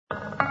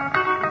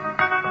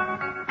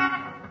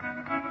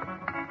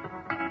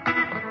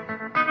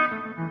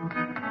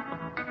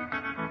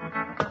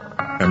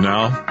And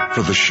now,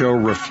 for the show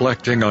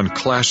reflecting on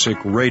classic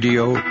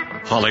radio,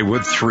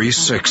 Hollywood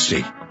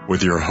 360,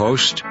 with your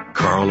host,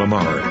 Carl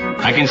Amari.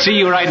 I can see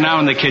you right now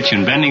in the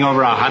kitchen, bending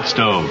over a hot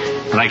stove,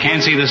 but I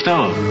can't see the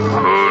stove.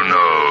 Who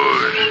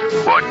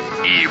knows what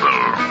evil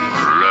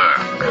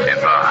lurks in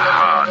the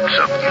hearts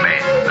of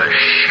men? The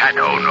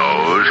shadow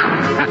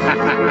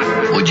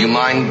knows. Would you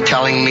mind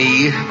telling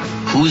me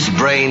whose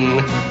brain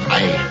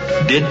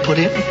I did put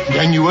in?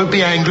 And you won't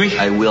be angry?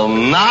 I will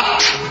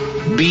not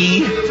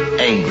be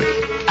angry.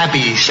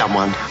 Abby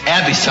someone.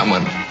 Abby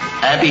someone.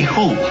 Abby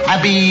who?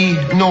 Abby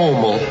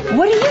normal.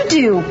 What do you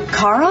do,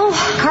 Carl?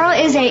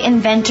 Carl is a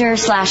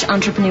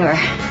inventor/entrepreneur.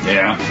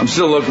 Yeah, I'm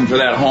still looking for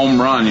that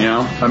home run, you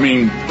know? I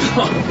mean,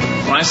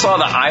 when I saw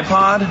the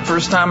iPod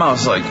first time, I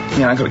was like,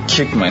 I could have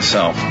kicked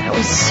myself. That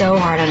was so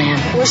hard on him.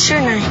 What's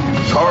your name?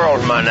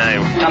 Carl's my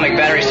name. Atomic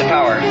batteries to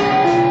power.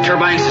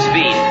 Turbines to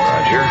speed.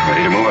 Roger,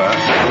 ready to move out.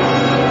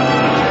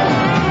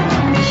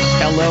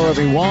 Hello,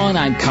 everyone.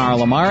 I'm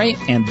Carl Amari,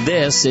 and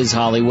this is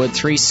Hollywood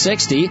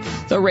 360,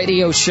 the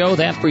radio show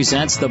that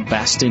presents the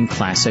best in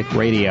classic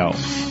radio.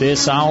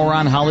 This hour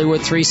on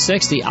Hollywood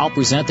 360, I'll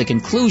present the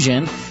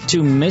conclusion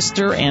to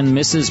Mr. and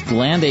Mrs.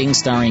 Blanding,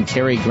 starring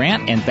Cary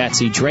Grant and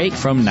Betsy Drake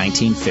from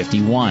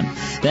 1951.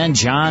 Then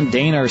John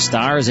Dehner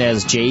stars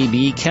as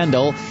J.B.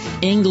 Kendall,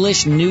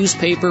 English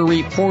newspaper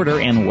reporter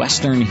and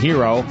Western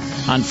hero,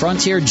 on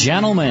Frontier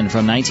Gentleman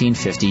from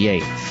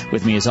 1958.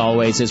 With me, as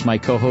always, is my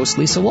co-host,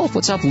 Lisa Wolf.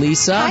 What's up,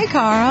 Lisa? Hi,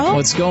 Carl.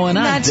 What's going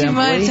on, Not too Dimply?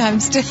 much. I'm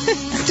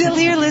still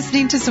here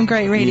listening to some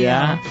great radio.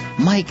 Yeah.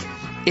 Mike,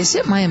 is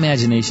it my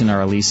imagination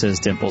or are Lisa's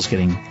dimples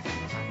getting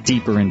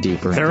deeper and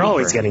deeper? They're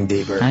always getting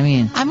deeper. I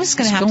mean, I'm just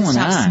going to have to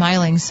stop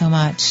smiling so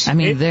much. I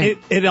mean,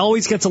 it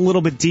always gets a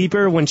little bit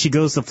deeper when she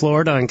goes to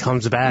Florida and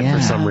comes back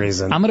for some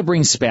reason. I'm going to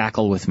bring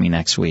spackle with me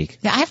next week.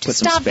 Yeah, I have to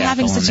stop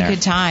having such a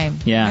good time.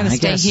 Yeah, I'm going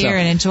to stay here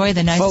and enjoy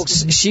the nice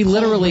Folks, she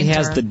literally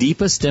has the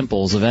deepest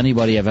dimples of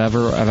anybody I've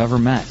ever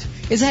met.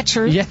 Is that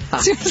true? Yeah.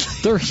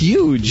 They're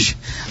huge.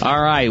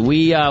 All right,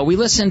 we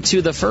listened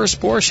to the first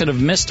portion of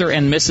Mr.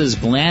 and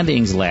Mrs.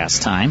 Blanding's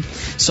last time.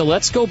 So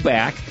let's go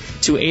back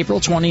to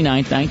April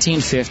 29th,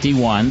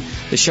 1951.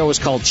 The show is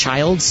called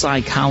Child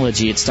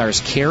Psychology. It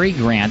stars Cary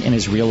Grant and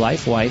his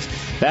real-life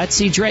wife,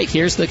 Betsy Drake.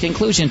 Here's the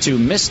conclusion to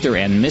Mr.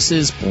 and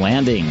Mrs.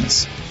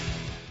 Blanding's.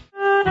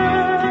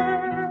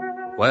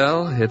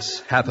 Well,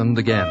 it's happened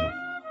again.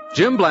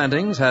 Jim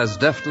Blandings has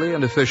deftly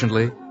and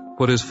efficiently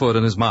put his foot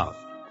in his mouth.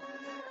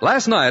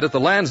 Last night at the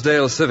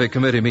Lansdale Civic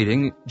Committee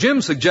meeting,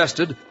 Jim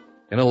suggested,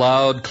 in a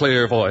loud,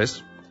 clear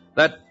voice,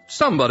 that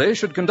somebody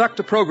should conduct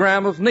a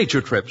program of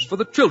nature trips for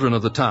the children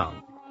of the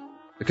town.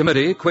 The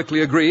committee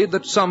quickly agreed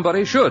that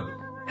somebody should,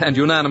 and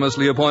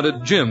unanimously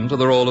appointed Jim to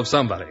the role of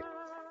somebody.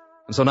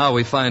 And so now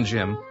we find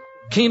Jim,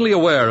 keenly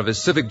aware of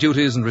his civic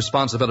duties and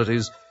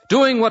responsibilities,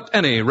 doing what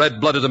any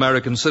red-blooded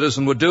American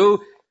citizen would do,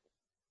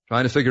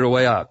 trying to figure a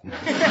way out.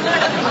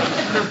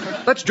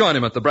 Let's join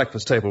him at the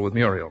breakfast table with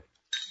Muriel.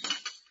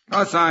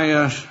 Yes,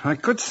 I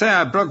could say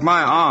I broke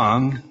my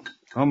arm,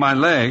 or my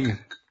leg,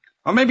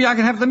 or maybe I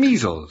could have the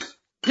measles.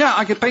 Yeah,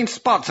 I could paint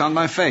spots on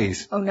my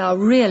face. Oh, now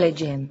really,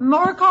 Jim.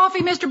 More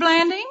coffee, Mr.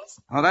 Blandings?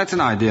 Oh, that's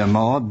an idea,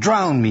 Ma.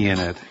 Drown me in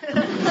it.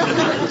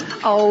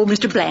 Oh,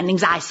 Mr.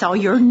 Blandings, I saw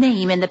your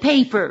name in the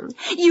paper.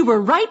 You were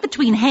right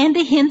between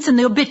Handy Hints and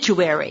the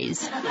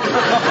obituaries.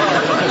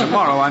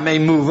 Tomorrow I may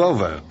move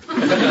over.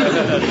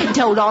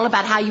 Told all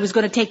about how you was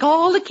going to take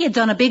all the kids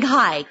on a big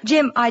hike.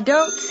 Jim, I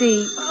don't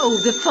see... Oh,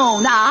 the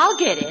phone. I'll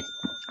get it.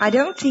 I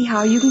don't see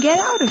how you can get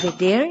out of it,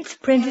 dear. It's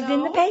printed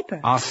in the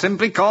paper. I'll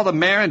simply call the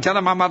mayor and tell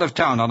him I'm out of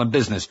town on a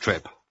business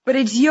trip. But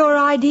it's your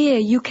idea.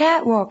 You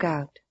can't walk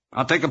out.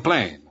 I'll take a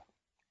plane.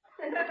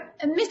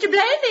 Mr.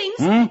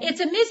 Blandings,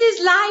 It's a Mrs.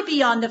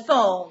 Libby on the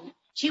phone.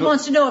 She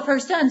wants to know if her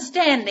son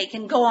Stanley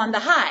can go on the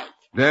hike.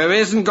 There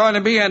isn't going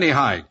to be any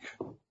hike.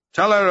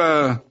 Tell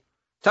her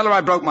I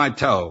broke my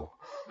toe.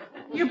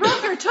 You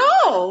broke your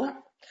toe?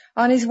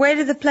 On his way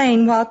to the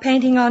plane while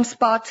painting on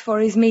spots for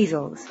his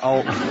measles.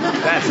 Oh,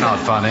 that's not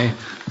funny.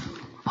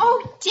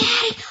 Oh,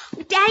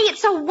 Daddy,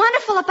 it's so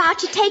wonderful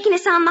about you taking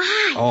us on the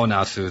hike. Oh,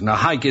 now, Susan, a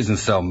hike isn't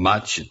so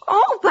much.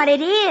 Oh, but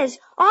it is.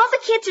 All the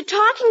kids are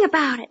talking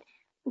about it.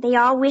 They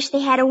all wish they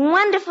had a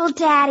wonderful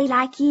daddy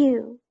like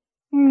you.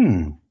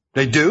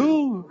 They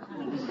do?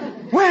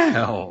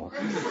 Well.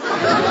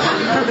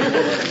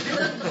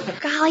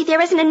 Golly,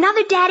 there isn't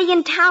another daddy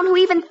in town who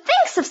even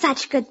thinks of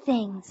such good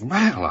things.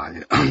 Well,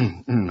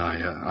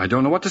 I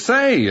don't know what to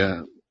say.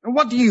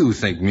 What do you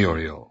think,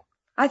 Muriel?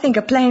 I think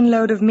a plane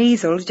load of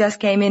measles just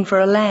came in for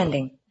a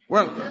landing.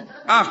 Well,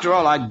 after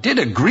all, I did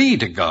agree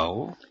to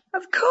go.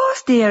 Of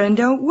course, dear, and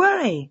don't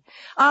worry.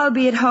 I'll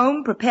be at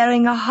home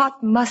preparing a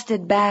hot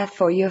mustard bath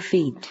for your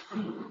feet.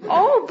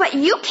 Oh, but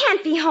you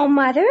can't be home,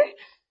 Mother.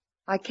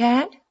 I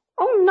can't?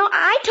 Oh, no,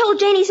 I told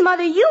Janie's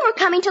mother you were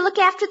coming to look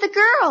after the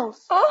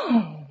girls.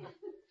 Oh.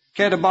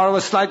 Care to borrow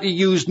a slightly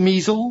used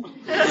measle?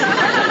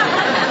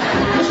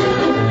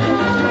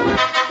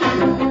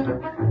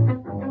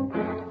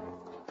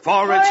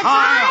 For it's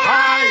high,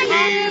 high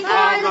heave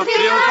on the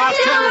field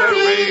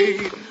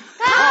artillery.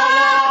 Call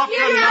off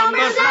your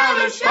numbers loud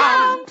and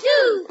strong.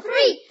 2,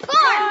 3, 4.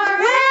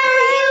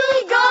 Wherever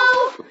you go,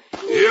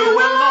 you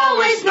will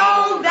always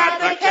know that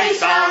the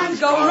caissons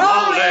go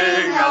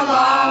rolling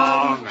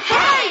along.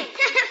 Hey!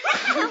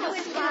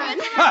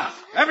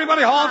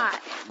 Everybody halt.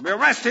 We'll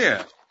rest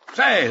here.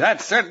 Say,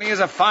 that certainly is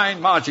a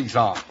fine marching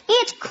song.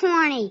 It's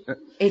corny.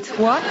 It's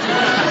what?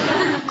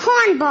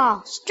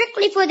 Cornball.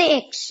 Strictly for the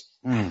icks.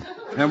 And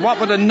what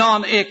would a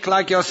non-ick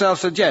like yourself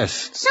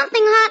suggest?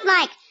 Something hot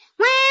like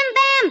wham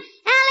bam,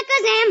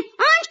 alakazam,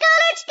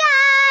 orange-colored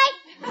sky.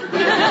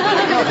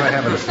 Oh, for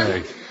heaven's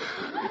sake.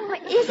 Oh,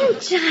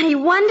 isn't Johnny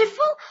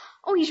wonderful?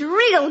 Oh, he's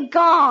real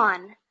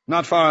gone.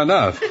 Not far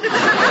enough. I'm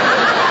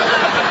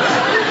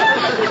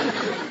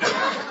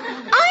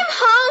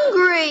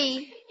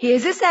hungry.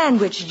 Here's a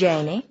sandwich,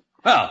 Janie.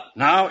 Well,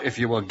 now, if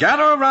you will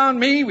gather around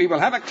me, we will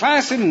have a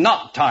class in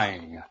knot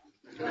tying.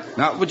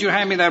 Now, would you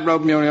hand me that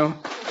rope, Muriel?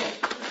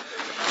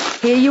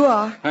 Here you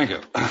are. Thank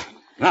you.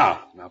 Now,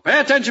 pay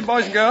attention,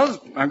 boys and girls.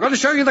 I'm going to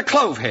show you the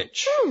clove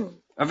hitch.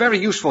 A very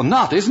useful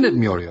knot, isn't it,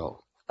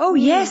 Muriel? Oh,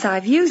 yes,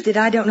 I've used it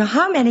I don't know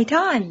how many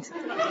times.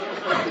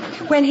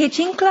 When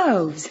hitching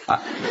cloves. All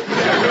right.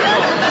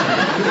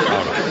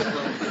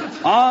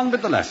 On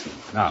with the lesson.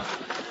 Now,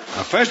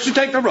 first you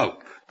take the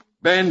rope.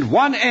 Bend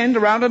one end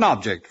around an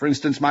object, for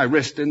instance, my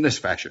wrist in this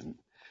fashion.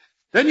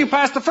 Then you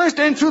pass the first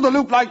end through the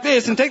loop like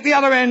this and take the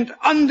other end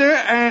under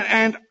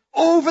and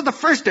over the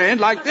first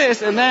end like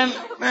this and then...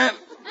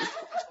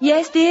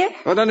 Yes, dear?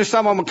 Well, then if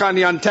someone will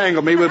kindly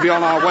untangle me, we'll be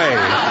on our way.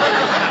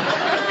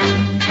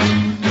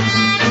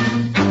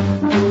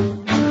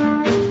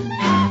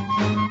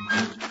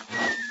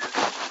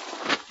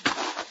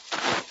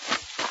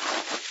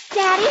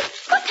 Daddy,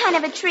 what kind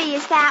of a tree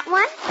is that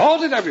one?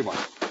 Hold it, everyone.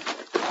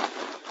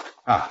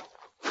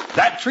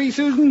 That tree,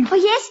 Susan? Oh,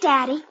 yes,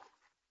 Daddy.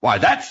 Why,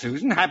 that,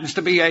 Susan, happens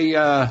to be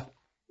a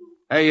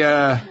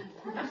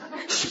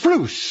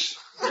spruce.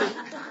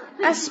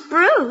 A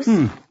spruce?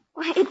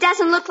 Well, it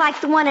doesn't look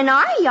like the one in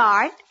our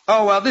yard.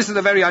 Oh, well, this is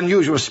a very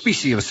unusual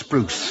species of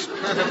spruce.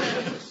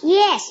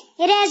 Yes,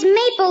 it has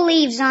maple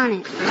leaves on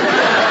it.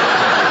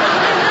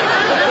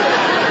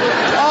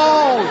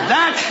 Oh,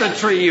 that's the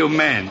tree you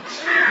meant.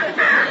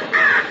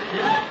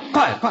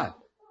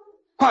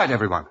 Quiet,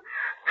 everyone.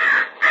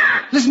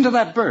 Listen to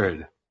that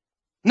bird.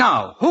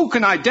 Now, who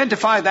can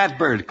identify that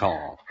bird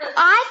call?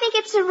 I think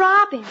it's a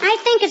robin. I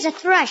think it's a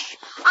thrush.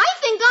 I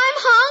think I'm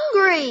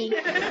hungry.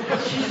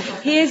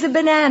 Here's a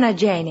banana,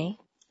 Janie.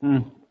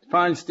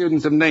 Fine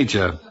students of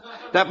nature.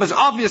 That was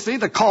obviously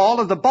the call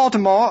of the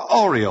Baltimore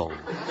Oriole. Hey,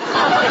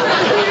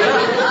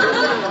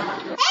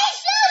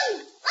 Susan!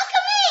 Look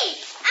at me!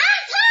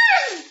 I'm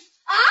Tarzan!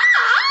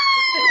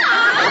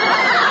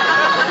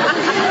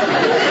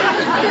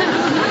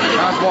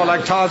 Sounds more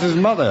like Tarzan's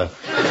mother.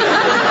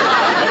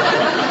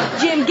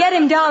 Jim, get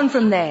him down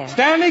from there.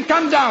 Stanley,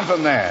 come down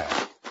from there.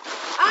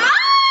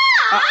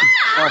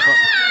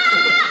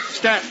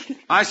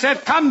 I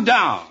said come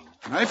down.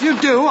 Now, if you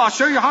do, I'll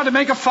show you how to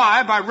make a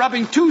fire by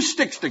rubbing 2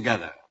 sticks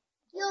together.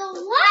 You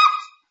what?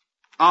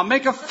 I'll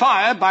make a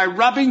fire by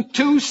rubbing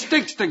 2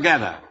 sticks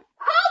together.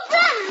 Hold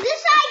on,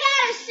 this I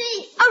gotta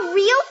see. A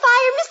real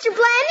fire, Mr.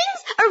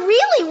 Blandings? A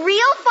really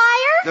real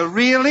fire? The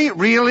really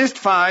realest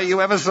fire you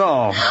ever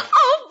saw.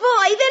 Oh,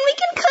 boy, then we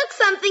can cook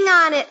something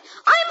on it.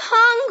 I'm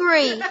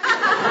hungry.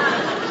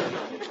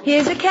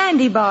 Here's a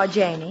candy bar,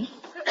 Janie.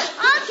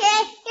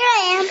 Okay, here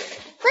I am.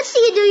 Let's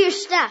see you do your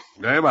stuff.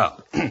 Very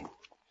well.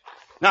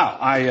 Now,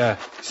 I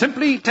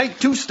simply take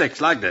 2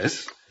 sticks like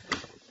this,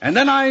 and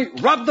then I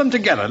rub them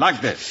together like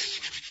this.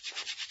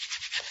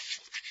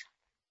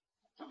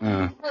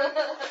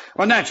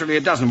 Well, naturally,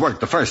 it doesn't work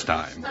the first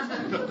time.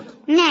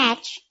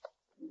 Natch.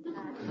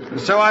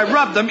 So I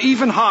rub them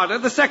even harder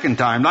the second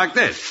time, like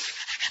this.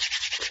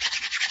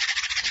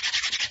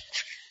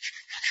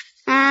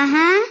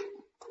 Uh-huh.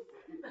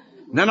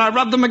 Then I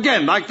rub them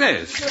again, like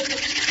this.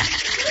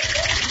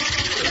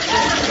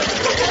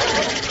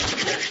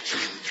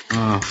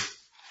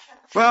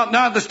 Well,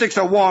 now the sticks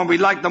are warm, we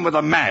light them with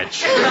a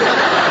match.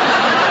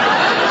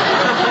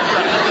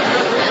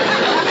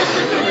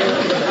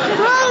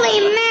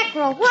 Holy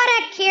mackerel, what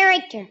a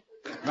character.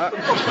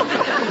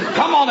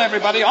 Come on,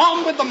 everybody,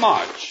 on with the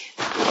march.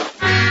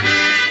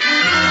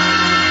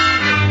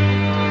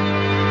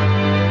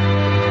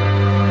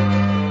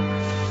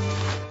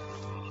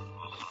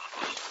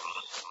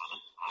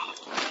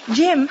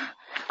 Jim,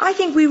 I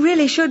think we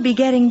really should be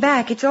getting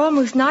back. It's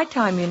almost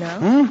nighttime, you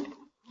know.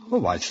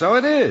 Well, why, so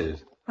it is.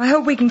 I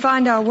hope we can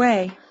find our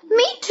way.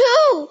 Me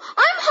too.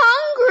 I'm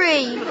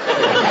hungry.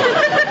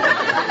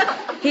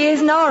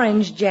 Here's an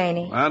orange,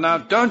 Janie. Well, now,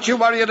 don't you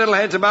worry your little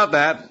heads about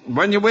that.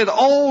 When you're with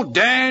old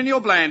Daniel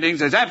Blandings,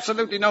 there's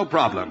absolutely no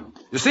problem.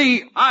 You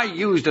see, I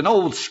used an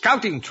old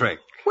scouting trick.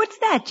 What's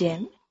that,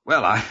 Jim?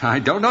 Well, I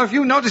don't know if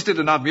you noticed it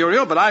or not,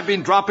 Muriel, but I've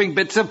been dropping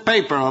bits of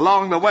paper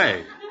along the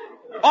way.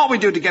 All we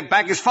do to get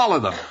back is follow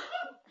them.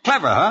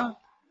 Clever, huh?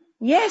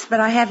 Yes, but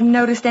I haven't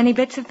noticed any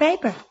bits of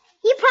paper.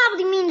 He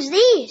probably means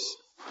these.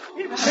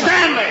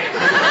 Stanley!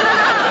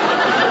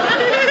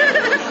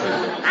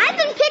 I've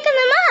been picking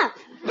them up.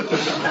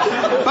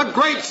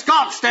 Good great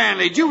Scott,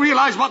 Stanley. Do you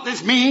realize what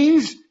this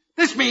means?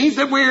 This means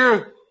that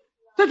we're...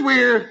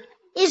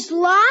 Is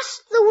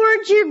lost the word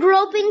you're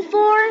groping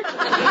for?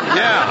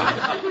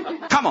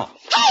 Yeah. Come on. Hey,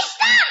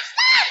 stop!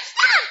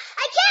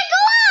 I can't go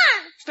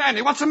on!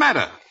 Stanley, what's the matter?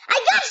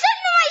 I got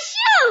something in my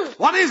shoe!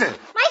 What is it?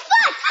 My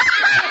foot!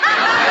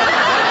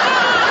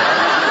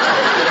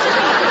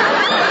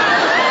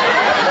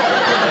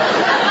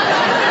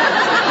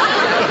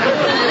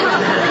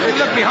 Hey,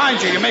 look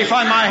behind you. You may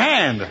find my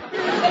hand.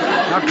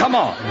 Now, come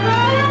on.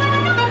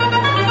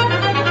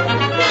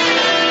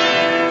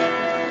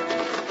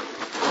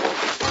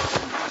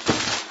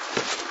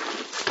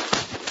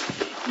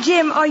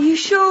 Jim, are you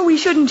sure we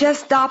shouldn't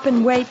just stop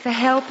and wait for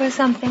help or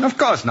something? Of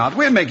course not.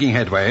 We're making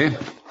headway.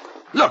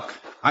 Look,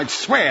 I'd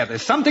swear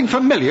there's something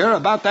familiar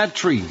about that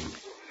tree.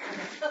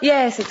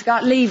 Yes, it's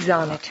got leaves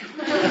on it.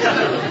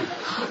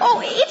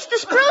 Oh, it's the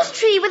spruce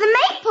tree with the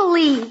maple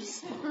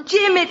leaves.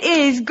 Jim, it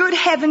is. Good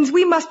heavens,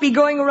 we must be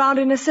going around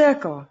in a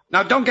circle.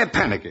 Now, don't get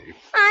panicky.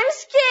 I'm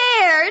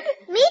scared.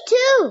 Me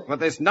too. But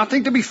there's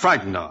nothing to be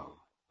frightened of.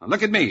 Now,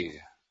 look at me.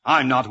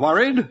 I'm not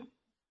worried.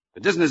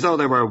 It isn't as though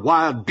there were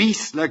wild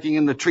beasts lurking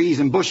in the trees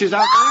and bushes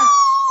out there.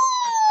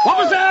 What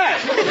was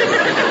that?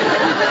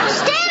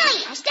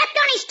 Stanley! I stepped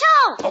on his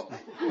toe! Oh,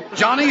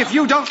 Johnny, if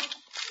you don't...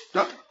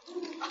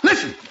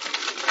 Listen!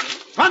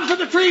 Run for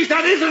the trees,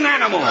 that is an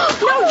animal! No,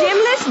 Jim,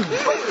 listen.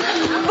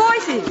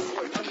 Voices.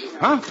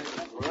 Huh?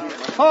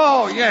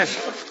 Oh, yes.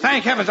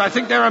 Thank heavens, I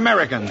think they're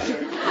Americans.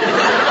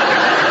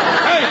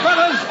 Hey,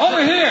 fellas,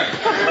 over here!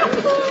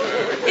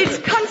 It's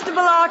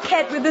Constable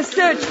Arquette with the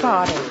search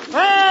party.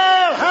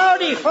 Well,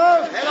 howdy,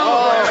 folks.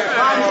 Hello.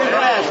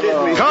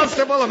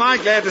 Constable, am I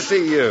glad to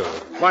see you.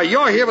 Why,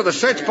 you're here with the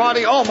search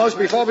party almost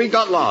before we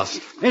got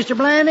lost. Mr.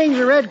 Blandings,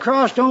 the Red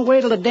Cross don't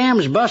wait till the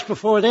dams bust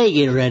before they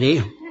get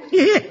ready.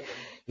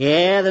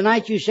 Yeah, the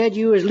night you said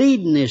you was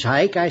leading this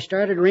hike, I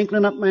started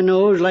wrinkling up my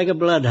nose like a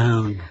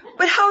bloodhound.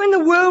 But how in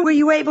the world were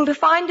you able to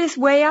find us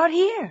way out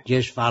here?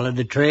 Just followed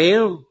the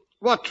trail.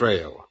 What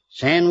trail?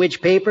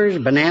 Sandwich papers,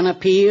 banana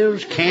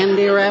peels,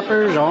 candy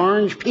wrappers,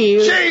 orange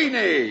peels.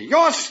 Janie,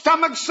 your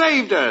stomach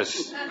saved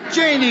us.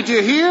 Janie, do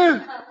you hear?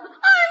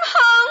 I'm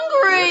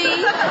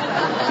hungry.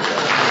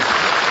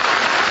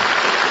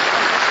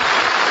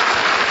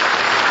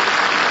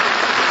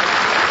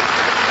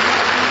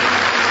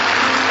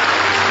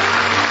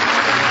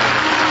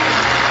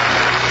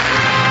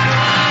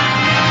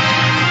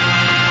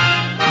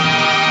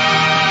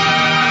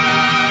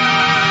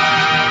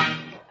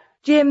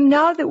 Jim,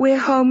 now that we're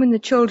home and the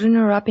children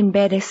are up in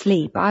bed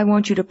asleep, I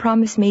want you to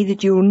promise me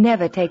that you'll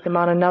never take them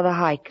on another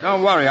hike.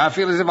 Don't worry. I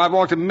feel as if I've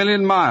walked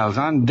 1,000,000 miles.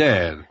 I'm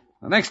dead.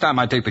 The next time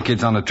I take the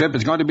kids on a trip,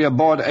 it's going to be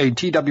aboard a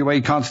TWA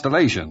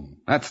Constellation.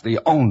 That's the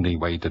only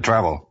way to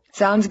travel.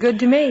 Sounds good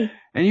to me.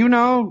 And you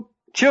know,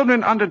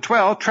 children under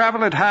 12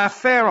 travel at half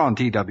fare on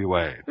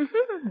TWA.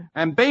 Mm-hmm.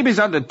 And babies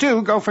under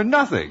 2 go for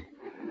nothing.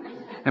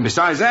 And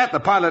besides that, the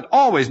pilot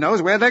always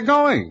knows where they're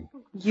going.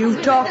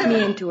 You talked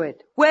me into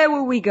it. Where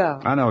will we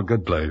go? I know a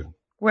good place.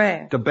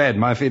 Where? To bed.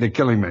 My feet are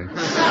killing me.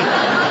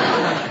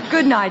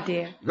 Good night,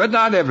 dear. Good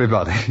night,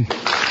 everybody.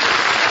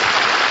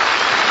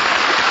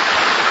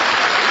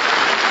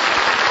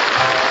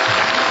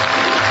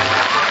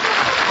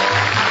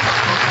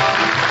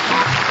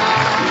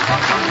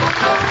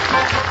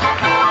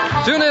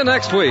 Tune in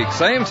next week,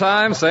 same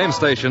time, same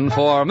station,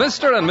 for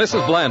Mr. and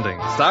Mrs. Blanding,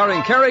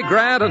 starring Cary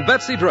Grant and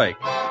Betsy Drake.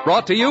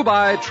 Brought to you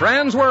by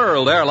Trans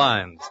World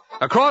Airlines.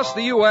 Across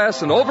the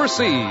U.S. and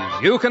overseas,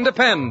 you can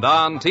depend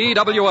on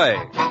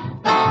TWA.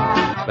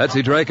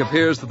 Betsy Drake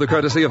appears through the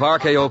courtesy of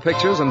RKO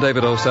Pictures and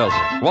David O.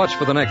 Selznick. Watch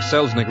for the next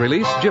Selznick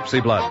release,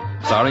 Gypsy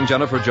Blood, starring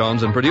Jennifer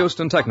Jones and produced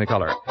in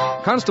Technicolor.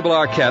 Constable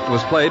Arquette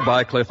was played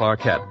by Cliff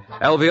Arquette.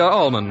 Elvia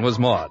Ullman was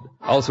Maud.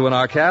 Also in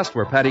our cast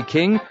were Patty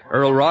King,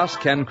 Earl Ross,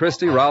 Ken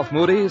Christie, Ralph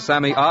Moody,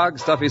 Sammy Ogg,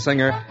 Stuffy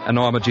Singer, and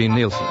Norma Jean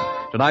Nielsen.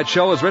 Tonight's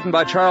show is written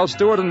by Charles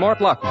Stewart and Mort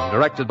Lockman,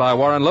 directed by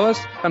Warren Lewis,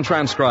 and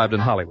transcribed in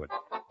Hollywood.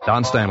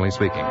 Don Stanley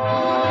speaking.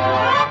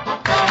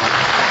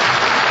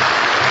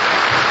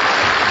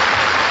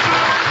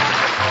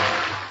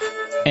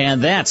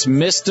 And that's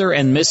Mr.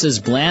 and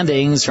Mrs.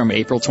 Blandings from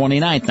April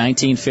 29th,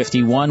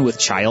 1951 with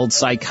Child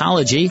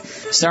Psychology,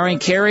 starring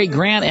Cary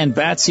Grant and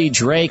Betsy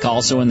Drake.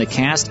 Also in the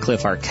cast,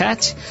 Cliff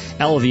Arquette,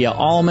 Elvia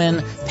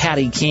Ullman,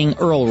 Patty King,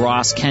 Earl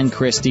Ross, Ken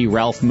Christie,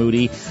 Ralph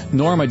Moody,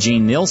 Norma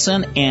Jean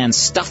Nielsen, and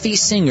Stuffy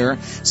Singer,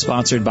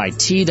 sponsored by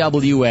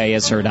TWA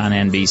as heard on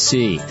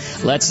NBC.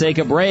 Let's take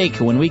a break.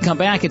 When we come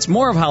back, it's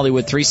more of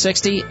Hollywood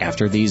 360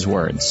 after these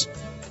words.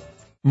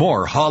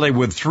 More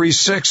Hollywood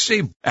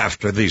 360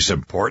 after these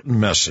important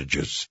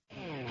messages.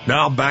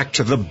 Now back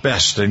to the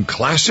best in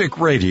classic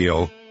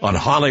radio on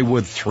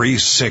Hollywood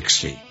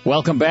 360.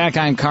 Welcome back.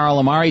 I'm Carl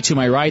Amari. To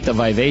my right, the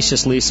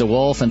vivacious Lisa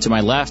Wolf, and to my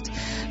left,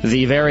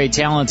 the very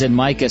talented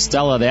Mike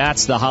Estella.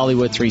 That's the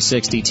Hollywood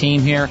 360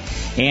 team here.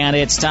 And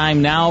it's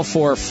time now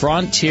for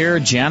Frontier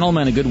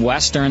Gentleman, a good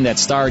Western that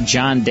starred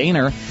John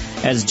Dehner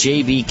as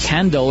J.B.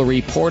 Kendall, a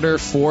reporter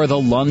for the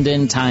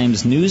London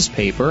Times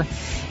newspaper.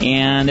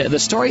 And the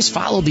stories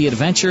followed the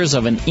adventures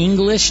of an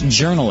English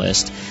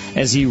journalist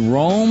as he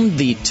roamed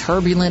the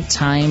turbulent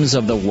times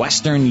of the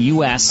western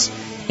U.S.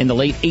 in the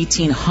late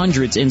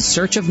 1800s in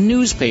search of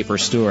newspaper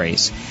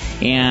stories.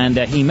 And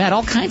he met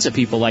all kinds of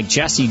people like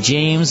Jesse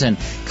James and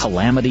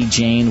Calamity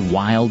Jane,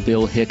 Wild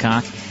Bill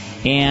Hickok.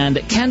 And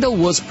Kendall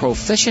was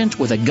proficient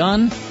with a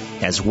gun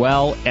as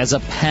well as a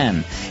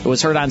pen. It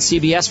was heard on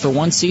CBS for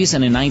one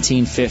season in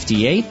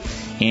 1958,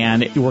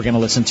 and we're going to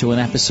listen to an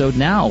episode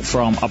now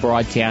from a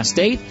broadcast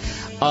date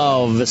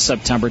of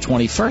September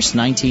 21st,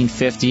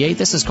 1958.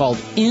 This is called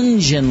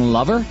Engine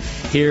Lover.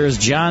 Here's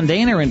John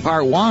Dehner in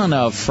part one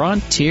of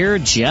Frontier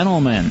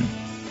Gentleman.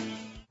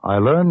 I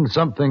learned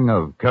something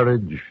of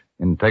courage,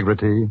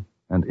 integrity,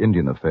 and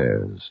Indian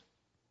affairs.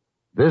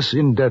 This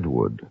in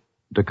Deadwood,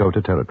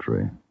 Dakota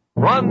Territory.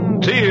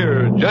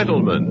 Frontier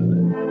Gentleman.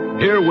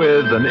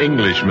 Herewith an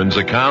Englishman's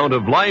account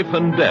of life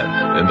and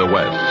death in the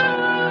West.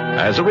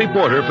 As a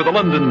reporter for the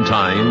London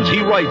Times, he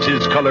writes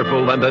his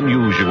colorful and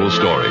unusual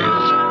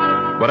stories.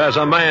 But as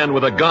a man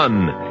with a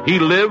gun, he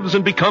lives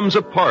and becomes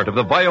a part of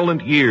the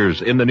violent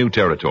years in the new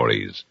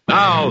territories.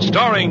 Now,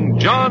 starring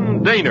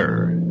John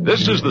Dehner,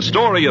 this is the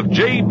story of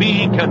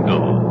J.B.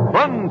 Kendall,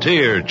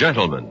 Frontier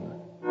Gentleman.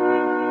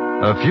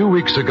 A few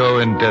weeks ago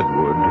in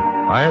Deadwood,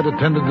 I had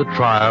attended the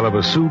trial of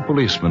a Sioux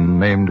policeman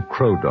named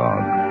Crow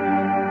Dog.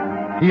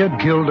 He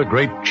had killed a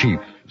great chief,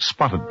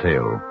 Spotted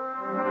Tail,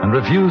 and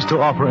refused to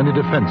offer any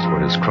defense for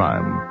his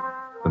crime.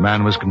 The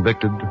man was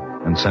convicted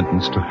and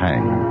sentenced to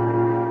hang.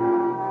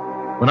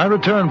 When I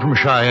returned from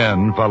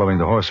Cheyenne following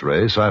the horse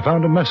race, I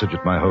found a message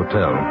at my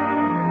hotel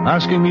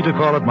asking me to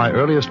call at my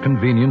earliest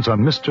convenience on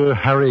Mr.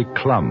 Harry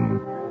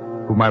Clum,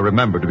 whom I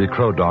remembered to be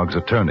Crow Dog's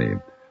attorney.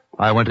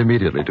 I went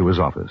immediately to his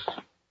office.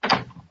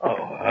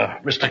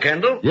 Mr.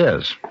 Kendall?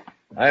 Yes.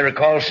 I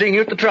recall seeing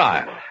you at the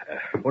trial.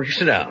 Won't you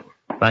sit down?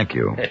 Thank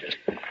you.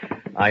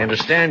 I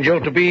understand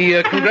you're to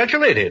be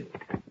congratulated.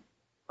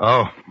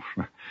 Oh,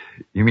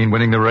 you mean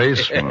winning the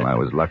race? Well, I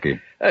was lucky.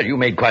 You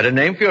made quite a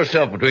name for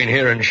yourself between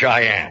here and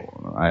Cheyenne.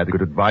 I had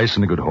good advice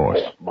and a good horse.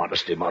 Oh,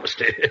 modesty.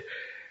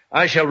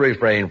 I shall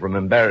refrain from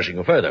embarrassing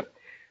you further.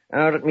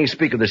 Now, let me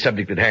speak of the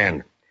subject at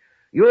hand.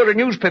 You're a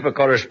newspaper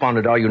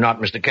correspondent, are you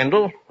not, Mr.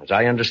 Kendall? As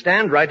I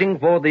understand, writing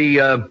for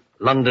the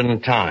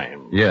London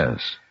Times.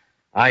 Yes.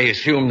 I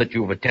assume that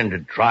you've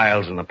attended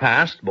trials in the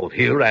past, both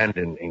here and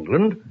in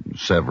England.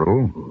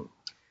 Several.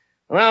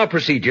 Well, our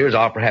procedures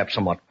are perhaps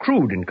somewhat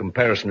crude in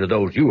comparison to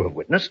those you have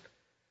witnessed,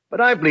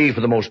 but I believe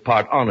for the most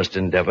part honest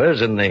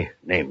endeavors in the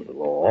name of the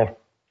law.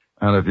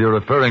 And if you're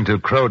referring to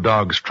Crow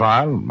Dog's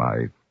trial,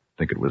 I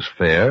think it was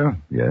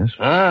fair, yes.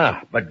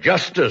 But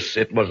justice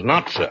it was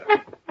not, sir.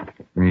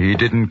 He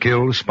didn't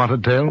kill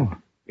Spotted Tail?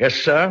 Yes,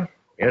 sir.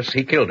 Yes,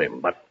 he killed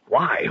him. But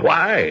why?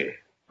 Why?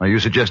 Are you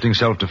suggesting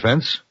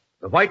self-defense?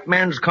 The white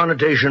man's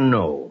connotation,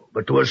 no.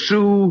 But to a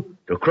Sioux,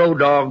 to Crow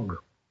Dog,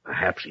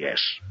 perhaps yes.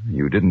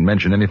 You didn't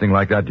mention anything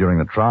like that during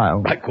the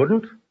trial. I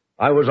couldn't.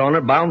 I was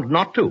honor bound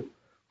not to.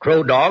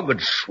 Crow Dog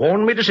had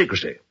sworn me to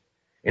secrecy.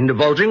 In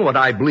divulging what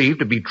I believe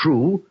to be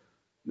true,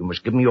 you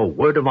must give me your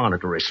word of honor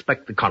to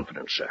respect the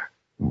confidence, sir.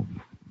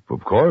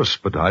 Of course,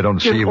 but I don't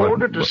see what... In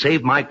order to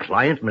save my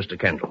client, Mr.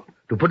 Kendall,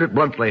 to put it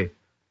bluntly,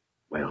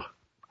 well,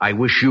 I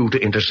wish you to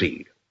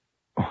intercede.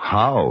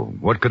 How?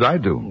 What could I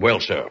do?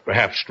 Well, sir,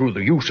 perhaps through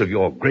the use of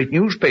your great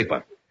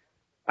newspaper.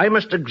 I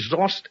must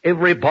exhaust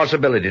every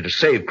possibility to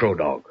save Crow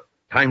Dog.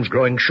 Time's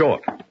growing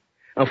short.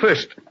 Now,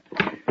 first,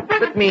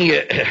 let me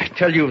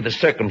tell you of the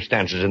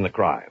circumstances in the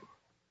crime.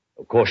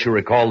 Of course, you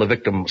recall the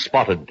victim,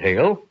 Spotted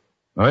Tail.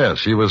 Oh,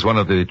 yes, he was one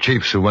of the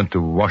chiefs who went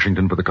to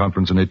Washington for the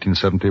conference in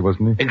 1870,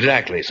 wasn't he?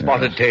 Exactly.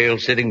 Spotted Tail,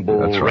 Sitting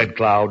Bull, right. Red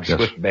Cloud, yes.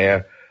 Swift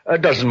Bear, a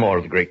dozen more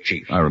of the great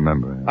chiefs. I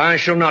remember. Yes. I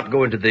shall not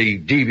go into the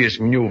devious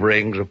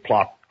maneuverings of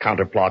plot,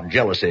 counterplot,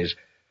 jealousies,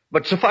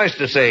 but suffice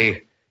to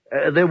say,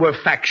 there were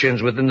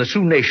factions within the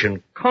Sioux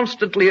Nation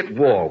constantly at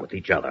war with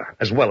each other,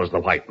 as well as the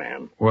white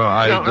man.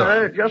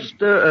 Well, just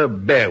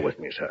bear with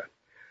me, sir.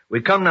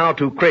 We come now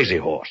to Crazy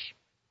Horse.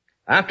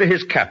 After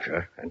his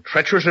capture and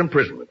treacherous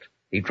imprisonment,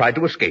 he tried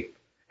to escape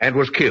and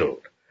was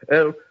killed.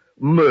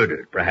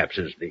 Murdered, perhaps,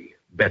 is the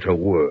better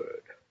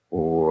word.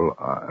 Oh,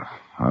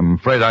 I'm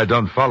afraid I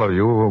don't follow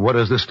you. What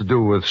has this to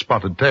do with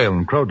Spotted Tail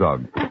and Crow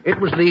Dog? It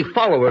was the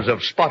followers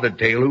of Spotted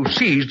Tail who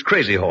seized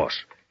Crazy Horse,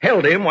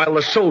 held him while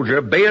the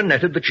soldier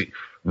bayoneted the chief.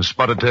 And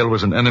Spotted Tail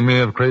was an enemy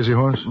of Crazy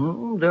Horse?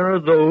 There are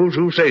those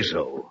who say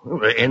so.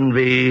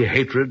 Envy,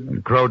 hatred.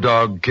 And Crow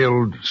Dog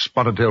killed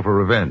Spotted Tail for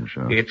revenge,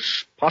 huh?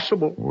 It's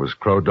possible. Was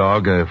Crow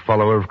Dog a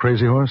follower of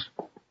Crazy Horse?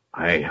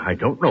 I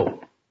don't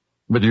know.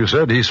 But you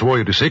said he swore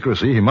you to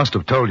secrecy. He must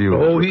have told you...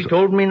 Oh, he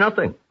told me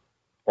nothing.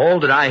 All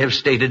that I have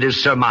stated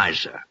is surmise,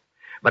 sir.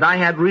 But I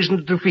had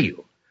reason to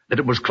feel that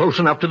it was close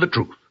enough to the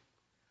truth.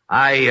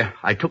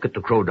 I took it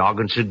to Crow Dog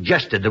and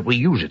suggested that we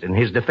use it in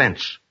his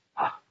defense.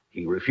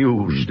 He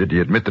refused. Did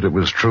he admit that it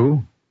was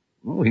true?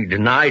 Oh, he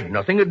denied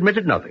nothing,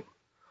 admitted nothing.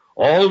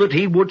 All that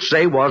he would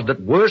say was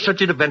that were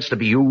such a defense to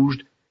be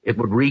used, It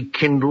would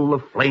rekindle the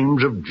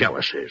flames of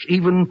jealousies,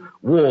 even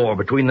war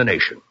between the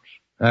nations.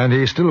 And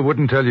he still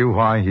wouldn't tell you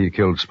why he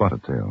killed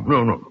Spotted Tail?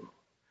 No.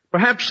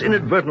 Perhaps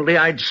inadvertently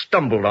I'd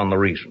stumbled on the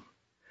reason.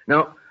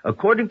 Now,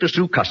 according to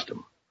Sioux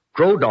custom,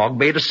 Crow Dog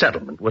made a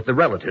settlement with the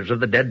relatives of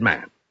the dead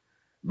man.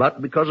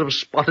 But because of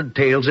Spotted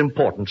Tail's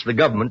importance, the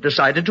government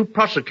decided to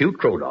prosecute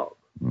Crow Dog.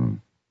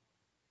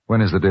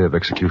 When is the day of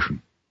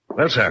execution?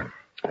 Well, sir,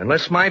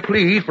 unless my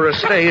plea for a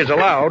stay is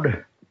allowed,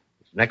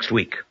 it's next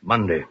week,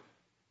 Monday.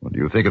 Well, do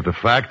you think if the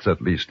facts,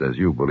 at least as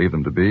you believe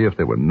them to be, if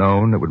they were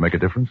known, it would make a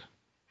difference?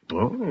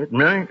 Well,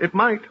 it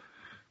might.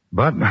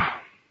 But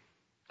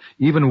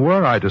even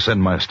were I to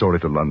send my story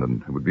to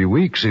London, it would be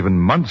weeks, even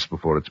months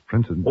before it's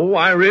printed. Oh,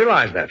 I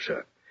realize that,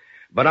 sir.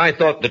 But I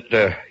thought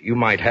that you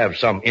might have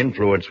some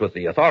influence with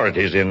the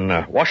authorities in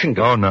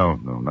Washington. Oh, no,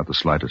 not the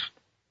slightest.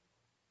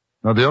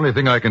 Now, the only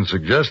thing I can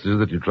suggest is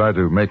that you try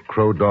to make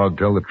Crow Dog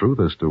tell the truth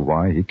as to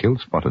why he killed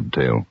Spotted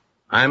Tail.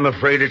 I'm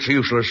afraid it's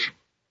useless.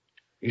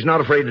 He's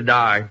not afraid to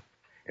die.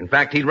 In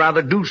fact, he'd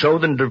rather do so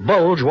than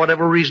divulge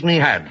whatever reason he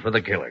had for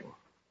the killing.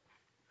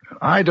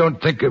 I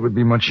don't think it would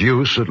be much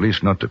use, at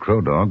least not to Crow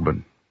Dog, but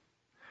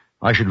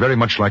I should very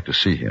much like to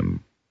see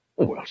him.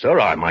 Oh, well, sir,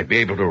 I might be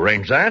able to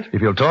arrange that.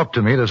 If you'll talk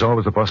to me, there's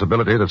always the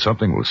possibility that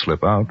something will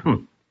slip out.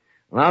 Well,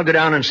 I'll go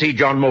down and see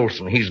John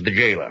Molson. He's the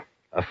jailer.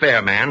 A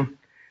fair man.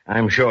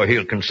 I'm sure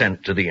he'll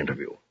consent to the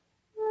interview.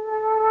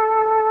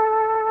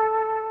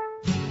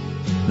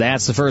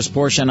 That's the first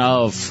portion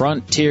of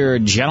Frontier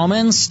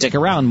Gentleman. Stick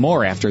around,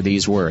 more after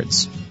these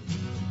words.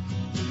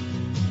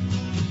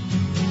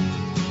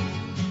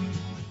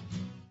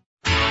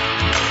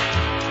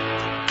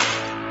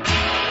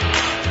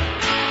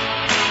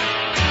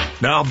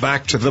 Now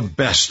back to the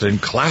best in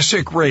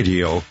classic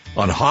radio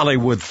on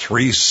Hollywood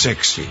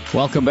 360.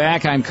 Welcome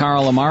back. I'm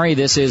Carl Amari.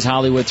 This is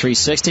Hollywood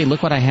 360.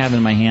 Look what I have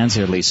in my hands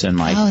here, Lisa and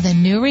Mike. Oh, the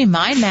new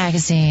Remind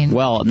magazine.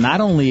 Well,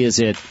 not only is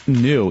it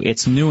new,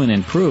 it's new and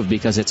improved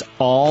because it's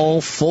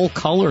all full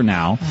color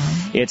now.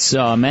 Oh. It's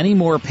many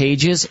more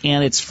pages,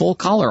 and it's full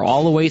color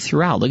all the way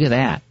throughout. Look at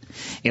that.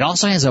 It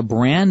also has a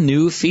brand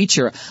new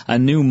feature, a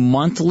new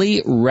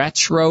monthly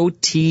retro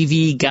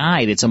TV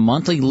guide. It's a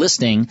monthly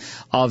listing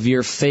of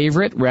your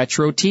favorite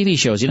retro TV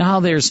shows. You know how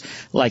there's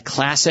like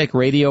classic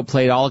radio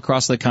played all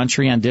across the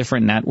country on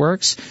different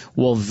networks?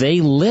 Well, they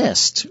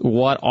list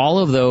what all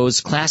of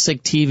those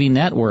classic TV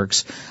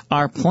networks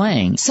are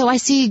playing. So I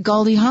see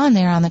Goldie Hawn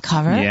there on the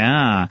cover.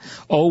 Yeah.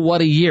 Oh,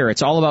 what a year.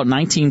 It's all about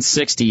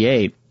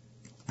 1968.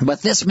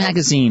 But this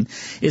magazine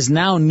is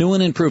now new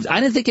and improved.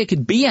 I didn't think it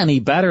could be any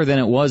better than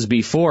it was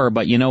before,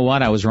 but you know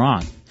what? I was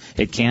wrong.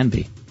 It can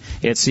be.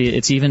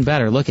 It's even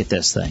better. Look at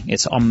this thing.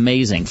 It's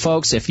amazing.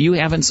 Folks, if you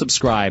haven't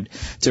subscribed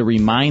to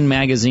Remind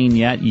Magazine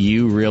yet,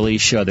 you really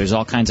should. There's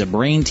all kinds of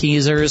brain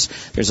teasers.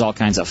 There's all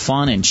kinds of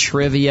fun and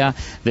trivia.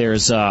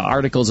 There's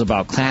articles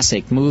about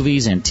classic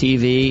movies and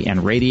TV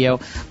and radio.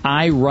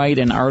 I write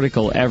an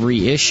article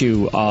every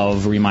issue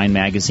of Remind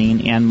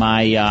Magazine, and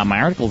my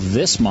article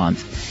this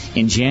month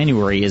in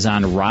January is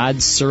on Rod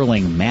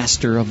Serling,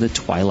 Master of the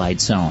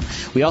Twilight Zone.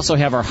 We also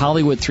have our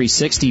Hollywood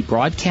 360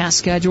 broadcast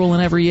schedule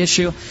in every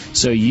issue,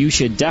 so you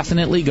should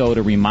definitely go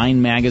to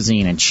Remind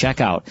Magazine and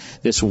check out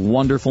this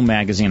wonderful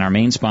magazine, our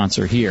main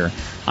sponsor here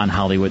on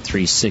Hollywood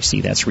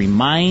 360. That's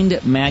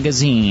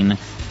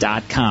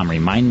remindmagazine.com,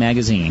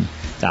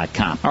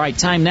 remindmagazine.com. All right,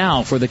 time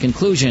now for the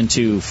conclusion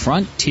to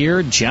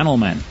Frontier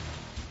Gentleman.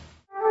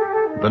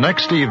 The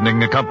next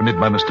evening, accompanied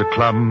by Mr.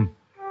 Clum,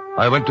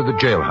 I went to the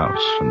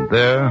jailhouse, and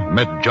there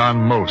met John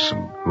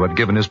Molson, who had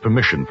given his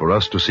permission for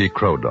us to see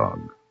Crow Dog.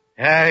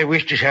 I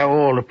wished as how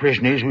all the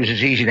prisoners was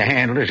as easy to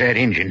handle as that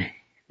Injun.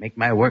 Make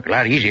my work a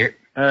lot easier.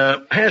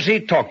 Has he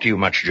talked to you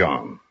much,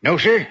 John? No,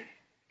 sir.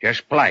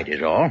 Just polite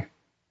is all.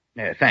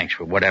 Thanks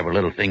for whatever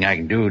little thing I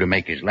can do to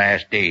make his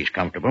last days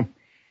comfortable.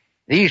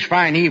 These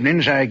fine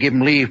evenings I give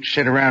him leave to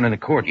sit around in the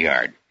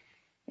courtyard.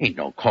 Ain't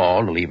no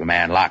call to leave a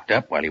man locked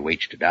up while he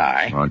waits to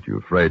die. Aren't you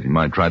afraid he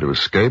might try to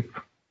escape?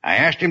 I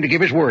asked him to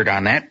give his word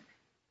on that.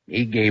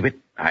 He gave it.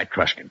 I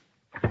trust him.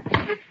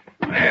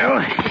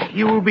 Well,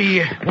 you will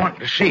be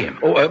wanting to see him.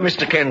 Oh,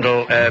 Mr.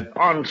 Kendall,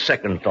 on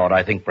second thought,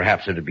 I think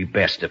perhaps it would be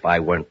best if I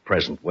weren't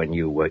present when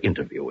you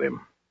interview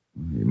him.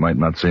 He might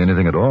not say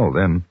anything at all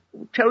then.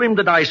 Tell him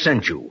that I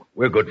sent you.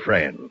 We're good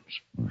friends.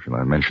 Shall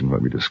I mention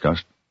what we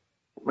discussed?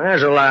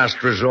 As a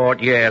last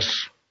resort,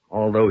 yes.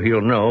 Although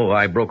he'll know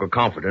I broke a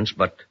confidence,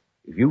 but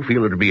if you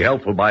feel it would be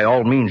helpful, by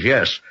all means,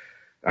 yes.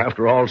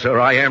 After all, sir,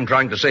 I am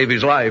trying to save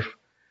his life.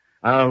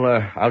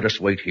 I'll just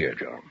wait here,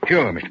 John.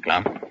 Sure, Mr.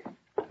 Clum.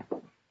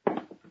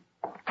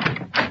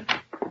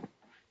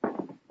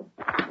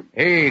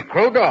 Hey,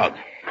 Crow Dog.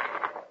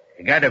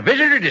 You got a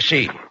visitor to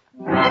see.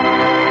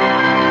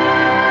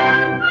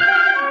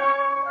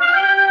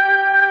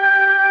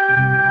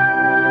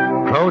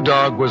 Crow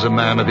Dog was a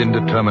man of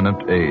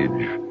indeterminate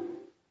age.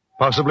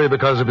 Possibly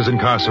because of his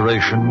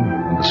incarceration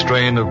and the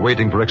strain of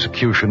waiting for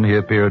execution, he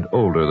appeared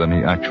older than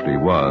he actually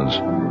was.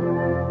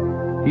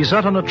 He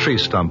sat on a tree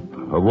stump,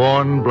 a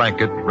worn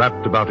blanket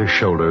wrapped about his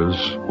shoulders,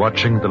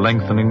 watching the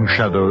lengthening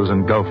shadows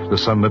engulf the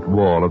sunlit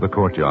wall of the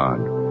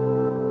courtyard.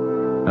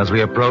 As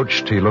we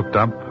approached, he looked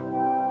up,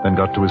 then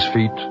got to his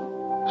feet,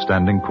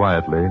 standing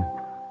quietly,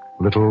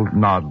 a little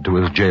nod to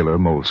his jailer,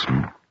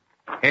 Molson.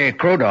 Hey,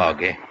 Crow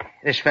Dog,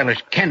 this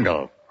fella's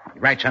Kendall.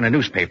 He writes on a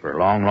newspaper,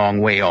 long, long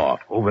way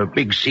off, over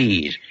big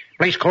seas.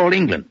 Place called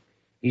England.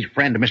 He's a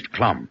friend of Mr.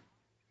 Clum.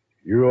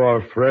 You are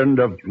a friend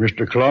of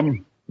Mr.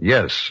 Clum?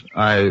 Yes.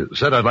 I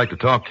said I'd like to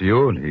talk to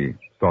you, and he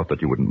thought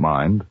that you wouldn't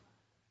mind.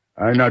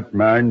 I not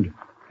mind.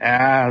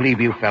 I'll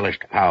leave you fellas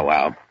to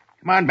powwow.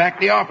 Come on back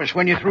to the office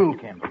when you're through,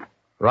 Kendall.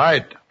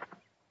 Right.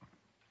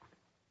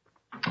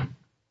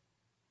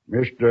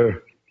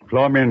 Mr.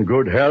 Clum in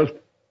good health?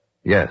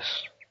 Yes.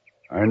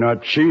 I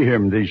not see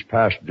him these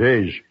past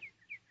days.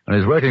 And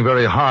he's working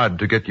very hard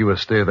to get you a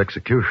stay of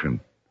execution.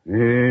 He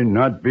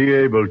not be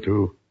able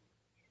to.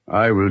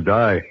 I will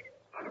die.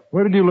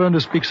 Where did you learn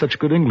to speak such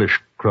good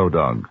English, Crow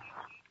Dog?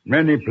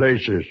 Many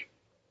places.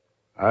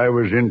 I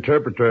was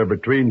interpreter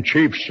between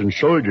chiefs and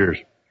soldiers.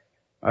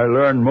 I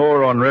learned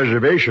more on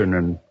reservation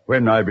and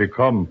when I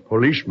become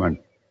policeman.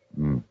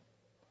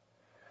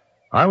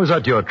 I was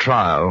at your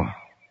trial,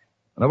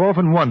 and I've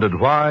often wondered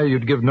why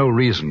you'd give no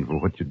reason for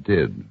what you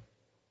did.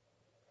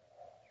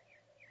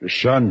 The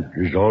sun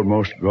is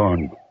almost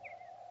gone.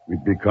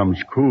 It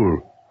becomes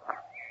cool.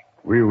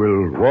 We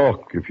will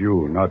walk, if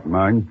you not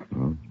mind.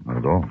 Not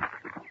at all.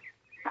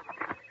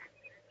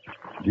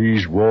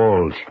 These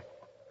walls,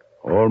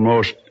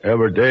 almost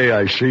every day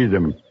I see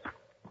them.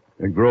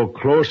 They grow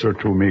closer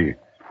to me.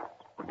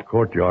 The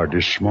courtyard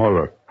is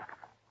smaller.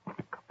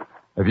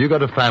 Have you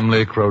got a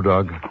family, Crow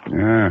Dog?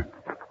 Yeah,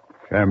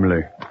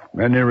 family.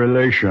 Many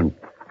relation.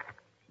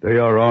 They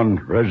are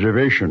on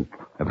reservation.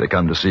 Have they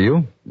come to see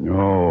you?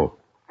 No.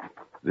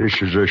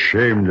 This is a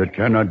shame that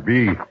cannot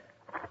be.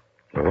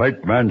 The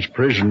white man's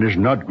prison is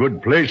not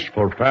good place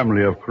for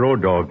family of Crow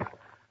Dog.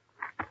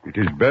 It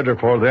is better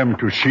for them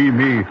to see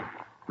me,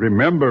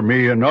 remember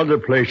me in other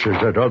places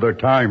at other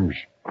times.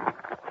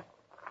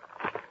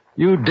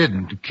 You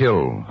did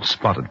kill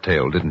Spotted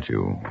Tail, didn't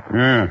you?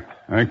 Yeah,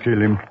 I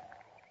kill him.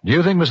 Do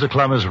you think Mr.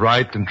 Clum is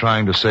right in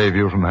trying to save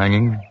you from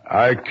hanging?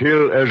 I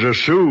kill as a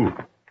Sioux.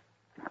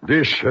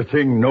 This a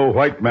thing no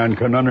white man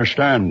can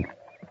understand.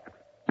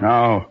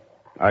 Now,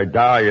 I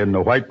die in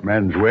the white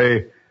man's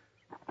way,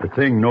 a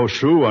thing no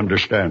Sioux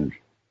understands.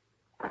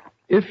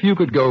 If you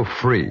could go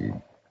free,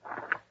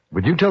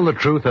 would you tell the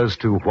truth as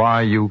to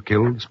why you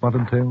killed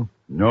Spotted Tail?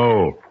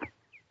 No.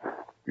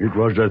 It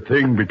was a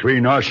thing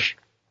between us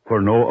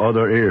for no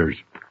other ears.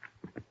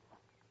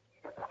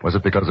 Was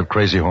it because of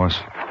Crazy Horse?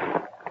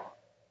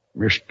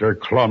 Mr.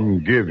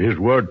 Clum give his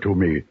word to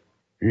me.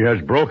 He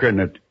has broken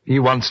it. He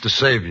wants to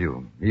save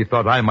you. He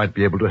thought I might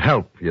be able to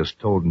help. He has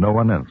told no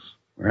one else.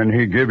 When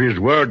he gave his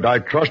word, I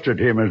trusted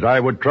him as I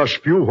would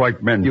trust few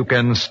white men. You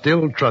can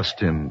still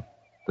trust him.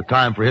 The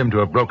time for him to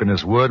have broken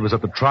his word was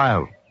at the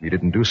trial. He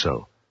didn't do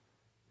so.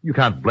 You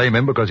can't blame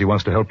him because he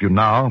wants to help you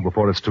now,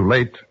 before it's too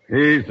late.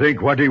 He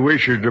think what he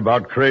wishes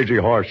about Crazy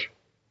Horse.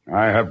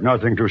 I have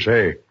nothing to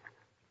say.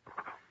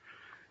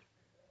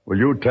 Will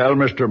you tell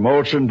Mr.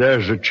 Molson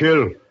there's a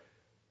chill?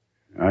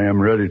 I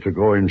am ready to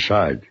go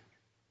inside.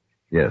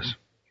 Yes.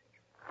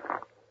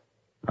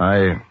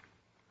 I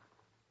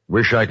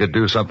wish I could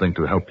do something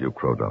to help you,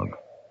 Crow Dog.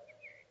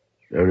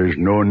 There is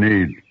no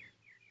need.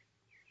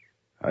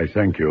 I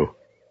thank you.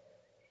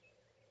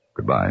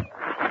 Goodbye.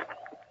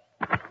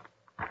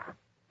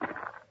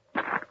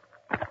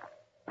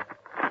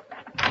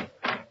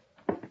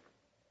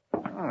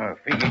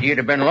 Figured you'd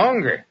have been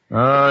longer.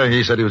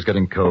 He said he was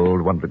getting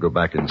cold, wanted to go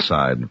back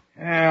inside.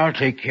 I'll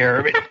take care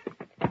of it.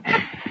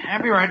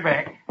 I'll be right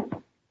back.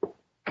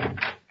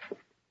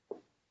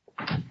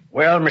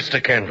 Well,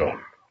 Mr. Kendall,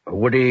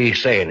 would he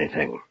say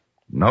anything?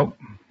 Nope.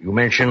 You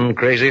mentioned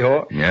Crazy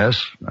Horse?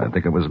 Yes, I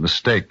think it was a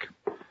mistake.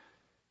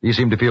 He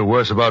seemed to feel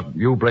worse about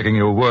you breaking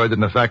your word than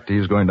the fact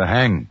he's going to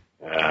hang.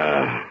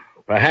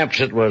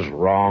 Perhaps it was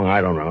wrong, I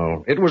don't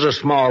know. It was a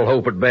small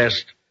hope at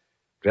best.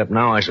 Except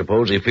now I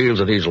suppose he feels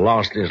that he's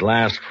lost his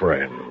last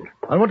friend.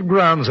 On what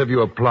grounds have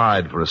you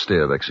applied for a stay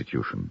of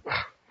execution?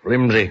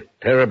 Flimsy,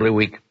 terribly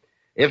weak.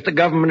 If the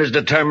government is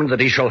determined that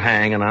he shall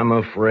hang, and I'm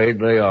afraid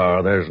they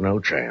are, there's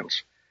no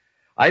chance.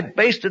 I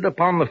based it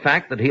upon the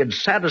fact that he had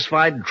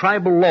satisfied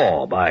tribal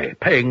law by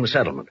paying the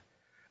settlement.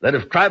 That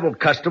if tribal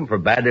custom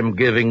forbade him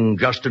giving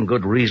just and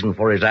good reason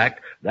for his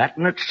act, that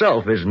in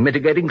itself is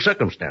mitigating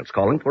circumstance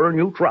calling for a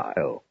new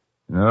trial.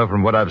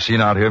 From what I've seen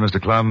out here, Mr.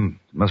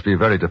 Clum, it must be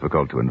very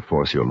difficult to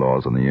enforce your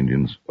laws on the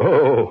Indians.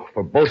 Oh,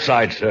 for both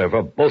sides, sir,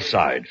 for both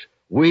sides.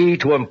 We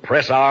to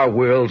impress our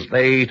wills,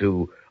 they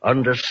to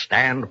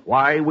understand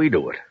why we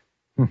do it.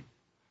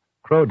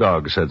 Crow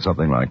Dog said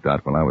something like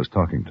that while I was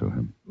talking to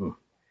him.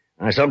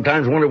 I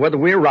sometimes wonder whether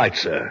we're right,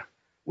 sir.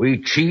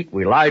 We cheat,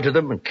 we lie to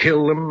them and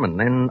kill them, and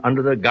then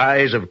under the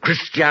guise of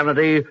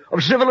Christianity,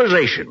 of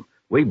civilization,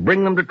 we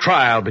bring them to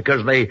trial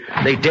because they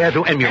dare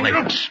to emulate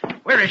us.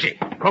 Where is he?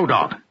 Crow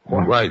Dog.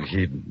 Well, right,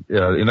 in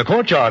the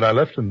courtyard. I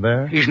left him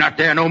there. He's not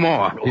there no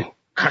more.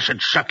 Cussed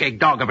suck-egg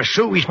dog of a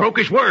Sioux. He's broke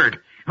his word.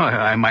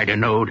 I might have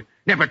knowed.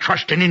 Never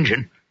trust an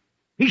Injun.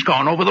 He's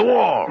gone over the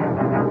wall.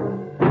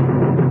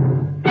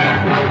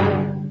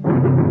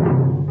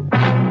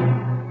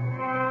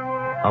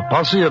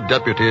 posse of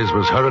deputies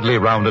was hurriedly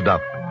rounded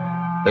up.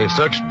 They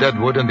searched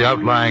Deadwood and the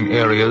outlying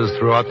areas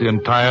throughout the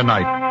entire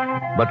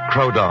night, but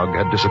Crow Dog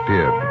had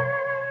disappeared.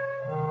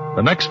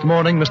 The next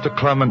morning, Mr.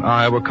 Clum and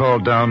I were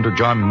called down to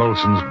John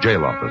Molson's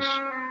jail office.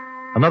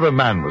 Another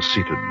man was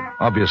seated,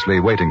 obviously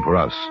waiting for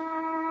us.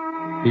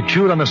 He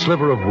chewed on a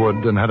sliver of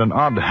wood and had an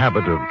odd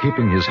habit of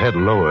keeping his head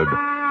lowered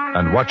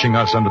and watching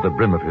us under the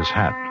brim of his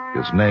hat.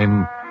 His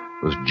name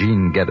was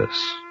Gene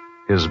Geddes.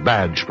 His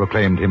badge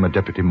proclaimed him a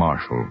deputy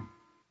marshal.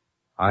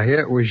 I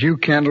hear it was you,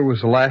 Kendall, was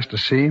the last to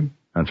see him?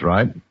 That's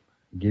right.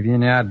 Give you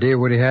any idea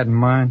what he had in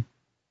mind?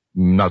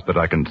 Not that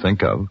I can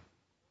think of.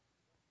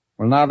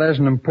 Well, now, there's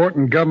an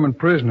important government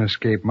prisoner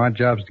escaped. My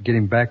job's to get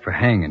him back for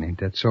hanging, ain't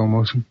that so,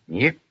 Molson?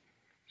 Yep.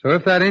 So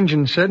if that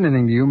Injun said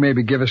anything to you,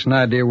 maybe give us an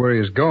idea where he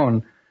was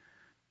going.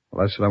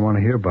 Well, that's what I want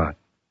to hear about.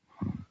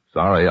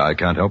 Sorry, I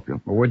can't help you.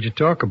 Well, what'd you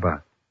talk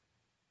about?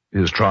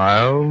 His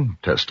trial,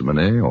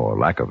 testimony, or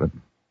lack of it.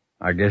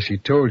 I guess he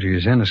told you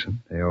he's innocent.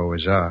 They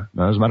always are.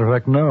 No, as a matter of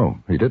fact, no,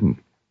 he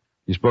didn't.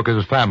 He spoke of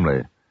his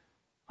family.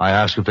 I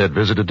asked if they had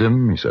visited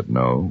him. He said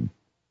no.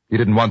 He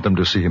didn't want them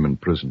to see him in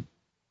prison.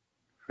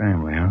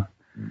 Family, huh?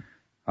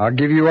 I'll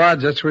give you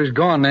odds that's where he's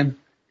gone, then.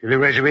 To the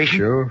reservation?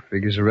 Sure.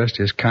 Figures the rest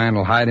of his kind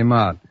will hide him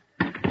out.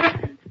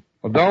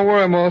 Well, don't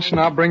worry, Molson.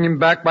 I'll bring him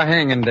back by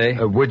hanging day.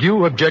 Would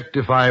you object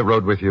if I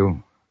rode with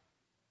you?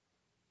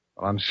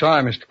 Well, I'm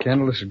sorry, Mr.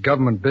 Kendall. This is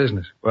government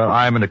business. Well,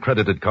 I'm an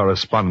accredited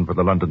correspondent for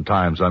the London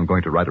Times. I'm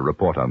going to write a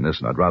report on this,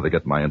 and I'd rather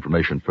get my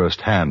information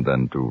firsthand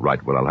than to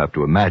write what I'll have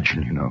to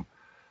imagine, you know.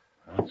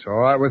 That's all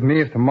right with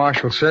me if the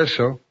marshal says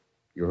so.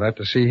 You'll have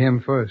to see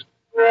him first.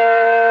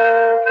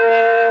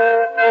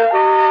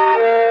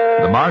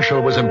 The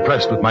marshal was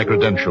impressed with my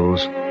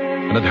credentials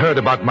and had heard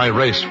about my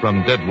race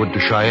from Deadwood to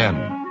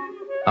Cheyenne.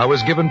 I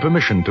was given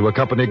permission to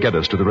accompany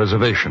Geddes to the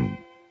reservation.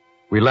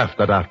 We left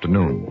that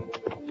afternoon.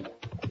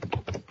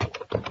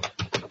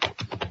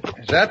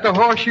 Is that the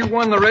horse you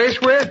won the race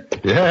with?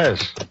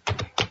 Yes.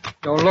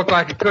 Don't look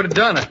like he could have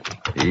done it.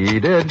 He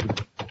did.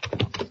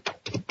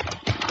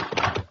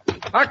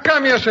 How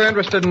come you're so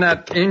interested in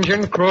that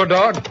Injun, Crow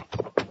Dog?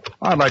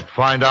 I'd like to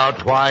find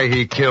out why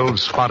he killed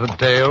Spotted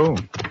Tail.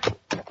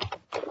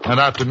 And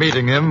after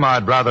meeting him,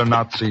 I'd rather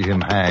not see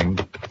him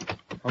hanged.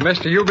 Well,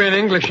 mister, you being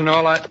English and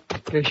all that,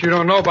 in case you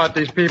don't know about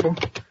these people.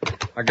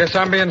 I guess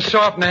I'm being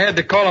soft in the head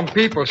to call them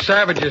people,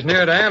 savages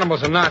near to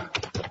animals or not.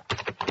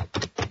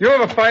 You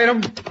ever fight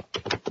them?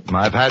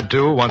 I've had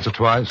to, once or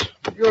twice.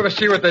 You ever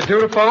see what they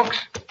do to folks?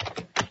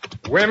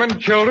 Women,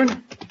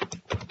 children?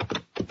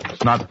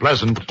 It's not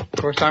pleasant. Of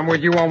course, I'm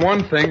with you on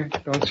one thing.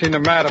 Don't seem to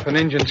matter if an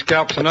Indian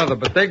scalps another,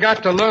 but they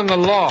got to learn the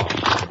law.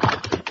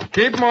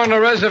 Keep them on the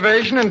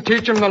reservation and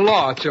teach them the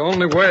law. It's the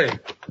only way.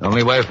 The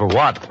only way for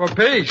what? For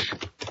peace.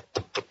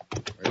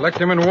 We licked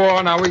them in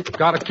war, now we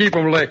got to keep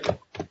them licked.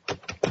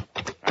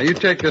 Now, you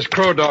take this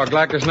Crow Dog.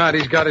 Like as not,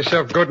 he's got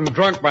himself good and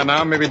drunk by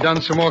now, maybe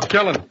done some more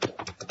killing.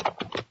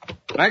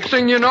 Next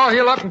thing you know,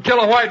 he'll up and kill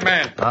a white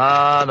man. No,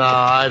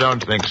 I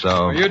don't think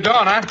so. You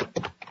don't, huh?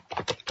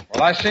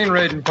 Well, I seen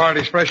raiding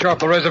parties fresh off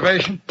the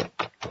reservation.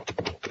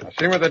 I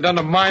seen what they done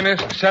to miners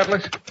and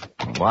settlers.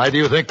 Why do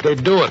you think they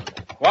do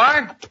it?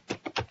 Why?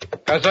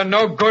 Because they're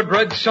no good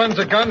red sons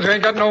of guns who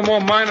ain't got no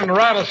more mind than a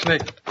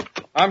rattlesnake.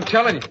 I'm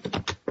telling you.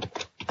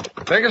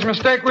 Biggest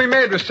mistake we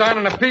made was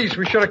signing a peace.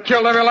 We should have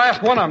killed every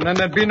last one of them, then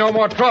there'd be no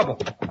more trouble.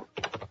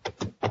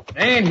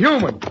 They ain't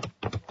human.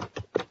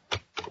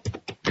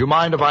 Do you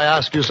mind if I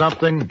ask you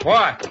something?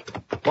 Why?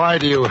 Why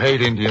do you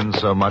hate Indians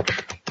so much?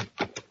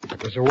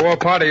 Because a war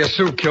party of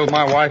Sioux killed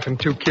my wife and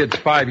 2 kids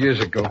 5 years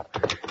ago.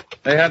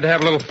 They had to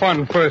have a little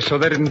fun first so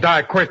they didn't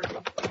die quick.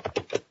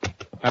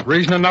 That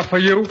reason enough for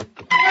you?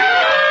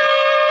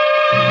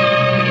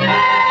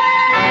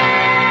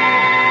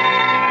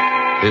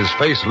 His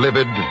face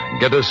livid,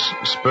 Geddes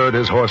spurred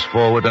his horse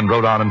forward and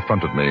rode on in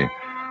front of me.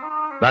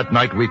 That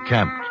night we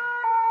camped.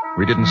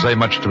 We didn't say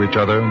much to each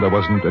other. There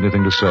wasn't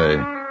anything to say.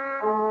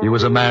 He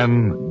was a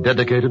man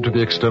dedicated to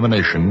the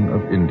extermination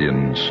of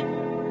Indians.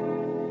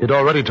 He'd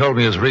already told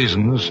me his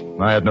reasons.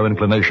 I had no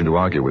inclination to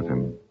argue with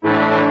him.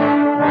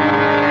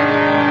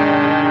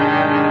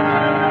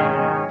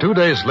 2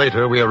 days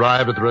later, we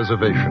arrived at the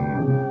reservation.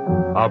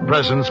 Our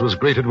presence was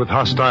greeted with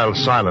hostile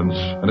silence,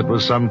 and it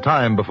was some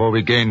time before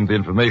we gained the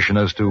information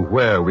as to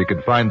where we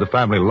could find the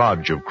family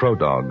lodge of Crow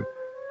Dog.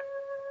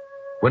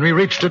 When we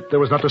reached it,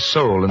 there was not a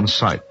soul in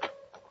sight.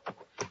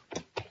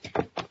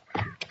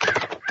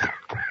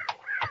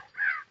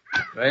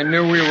 They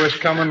knew we was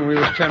coming. We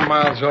was 10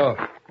 miles off.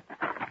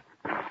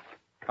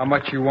 How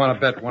much you want to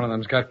bet one of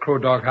them's got Crow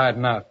Dog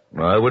hiding out?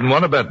 I wouldn't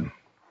want to bet.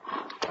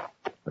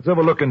 Let's have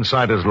a look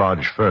inside his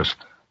lodge first.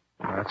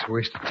 That's a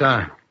waste of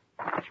time.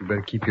 But you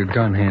better keep your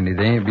gun handy.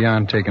 They ain't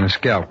beyond taking a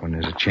scalp when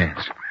there's a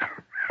chance.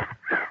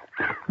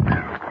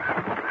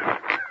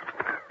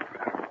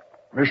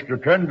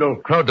 Mr. Kendall.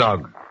 Crow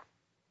Dog.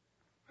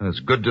 It's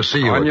good to see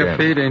you On again. your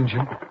feet,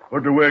 Injun.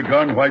 Put away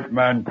gun, white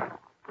man.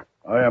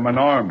 I am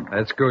unarmed.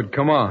 That's good.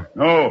 Come on.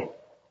 No.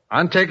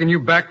 I'm taking you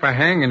back for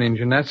hanging,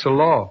 Injun. That's the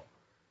law.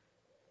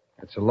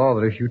 It's a law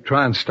that if you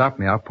try and stop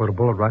me, I'll put a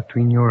bullet right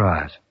between your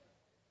eyes.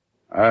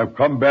 I have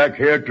come back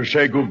here to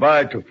say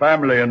goodbye to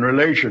family and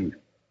relations.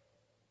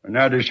 When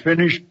that is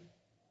finished,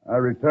 I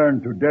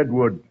return to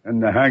Deadwood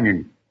and the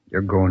hanging.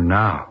 You're going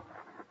now.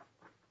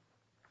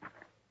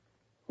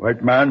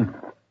 White man,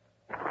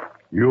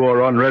 you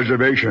are on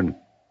reservation.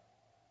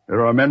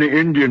 There are many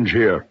Indians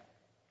here.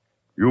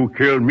 You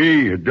kill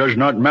me, it does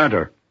not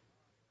matter.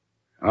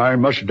 I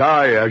must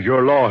die, as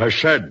your law has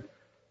said.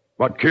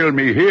 But kill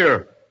me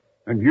here,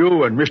 and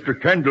you and Mr.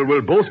 Kendall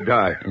will both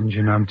die.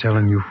 Injun, I'm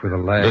telling you for the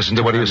last Listen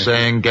to what time he's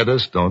saying,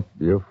 Geddes. Don't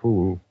be a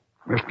fool.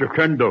 Mr.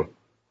 Kendall,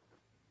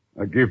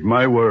 I give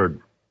my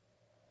word.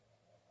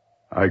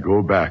 I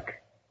go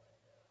back.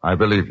 I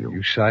believe you.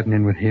 You siding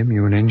in with him,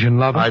 you an Injun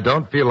lover? I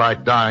don't feel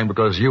like dying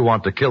because you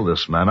want to kill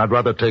this man. I'd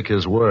rather take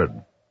his word.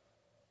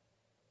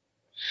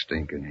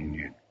 Stinking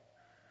Injun.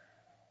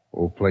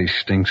 Whole place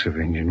stinks of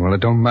Injun. Well,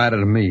 it don't matter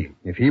to me.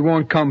 If he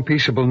won't come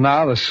peaceable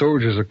now, the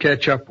soldiers will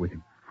catch up with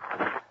him.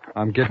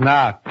 I'm getting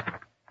out.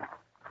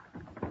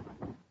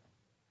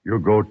 You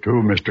go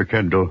too, Mr.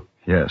 Kendall.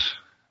 Yes.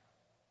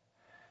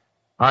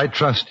 I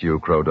trust you,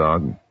 Crow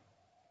Dog.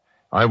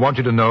 I want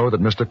you to know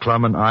that Mr.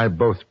 Clum and I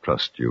both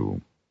trust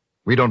you.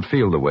 We don't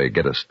feel the way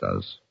Geddes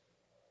does.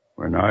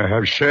 When I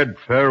have said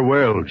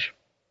farewells,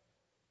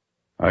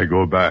 I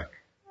go back.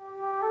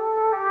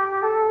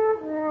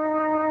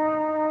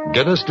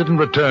 Geddes didn't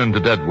return to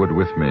Deadwood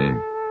with me.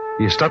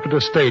 He stopped at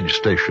a stage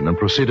station and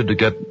proceeded to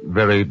get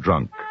very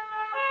drunk.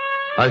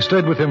 I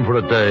stayed with him for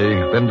a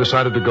day, then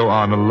decided to go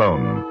on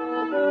alone.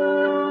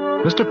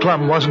 Mr.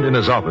 Clum wasn't in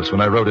his office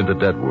when I rode into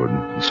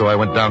Deadwood, so I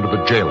went down to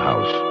the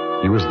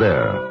jailhouse. He was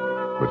there,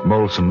 with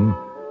Molson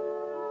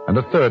and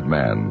a third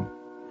man,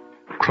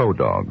 Crow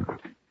Dog.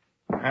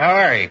 How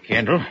are you,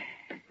 Kendall?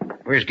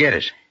 Where's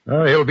Geddes?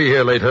 He'll be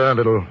here later. A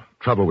little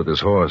trouble with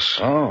his horse.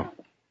 Oh.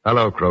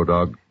 Hello, Crow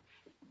Dog.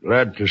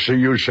 Glad to see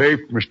you safe,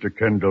 Mr.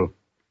 Kendall.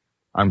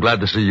 I'm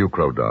glad to see you,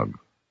 Crow Dog.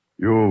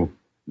 You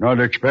not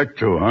expect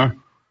to, huh?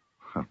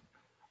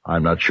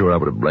 I'm not sure I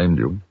would have blamed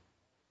you.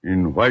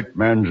 In white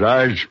man's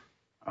eyes,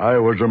 I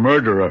was a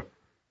murderer.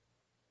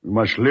 We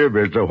must live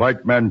as the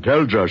white man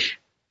tells us.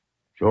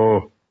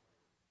 So,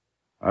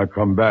 I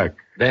come back.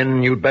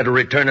 Then you'd better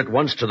return at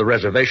once to the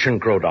reservation,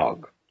 Crow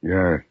Dog.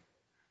 Yeah.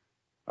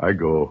 I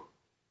go.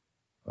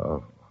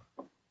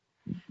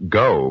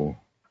 Go?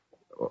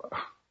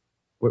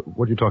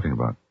 What are you talking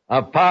about?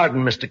 A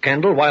pardon, Mr.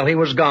 Kendall. While he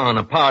was gone,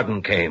 a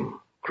pardon came.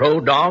 Crow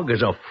Dog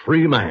is a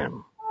free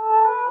man.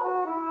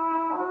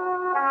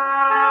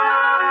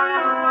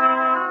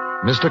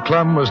 Mr.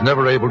 Clum was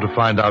never able to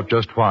find out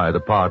just why the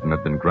pardon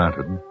had been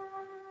granted.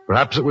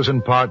 Perhaps it was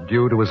in part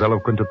due to his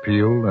eloquent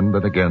appeal, and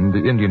then again,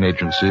 the Indian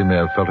Agency may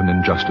have felt an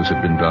injustice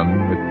had been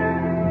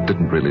done. It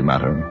didn't really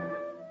matter.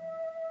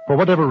 For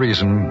whatever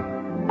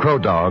reason, Crow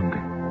Dog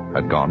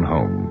had gone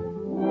home.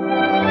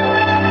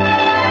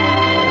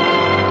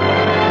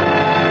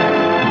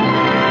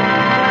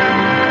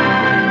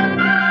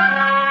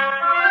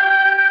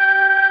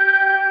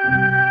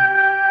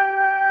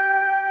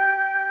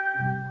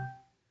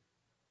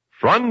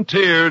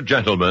 Frontier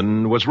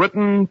Gentleman was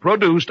written,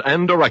 produced,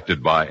 and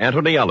directed by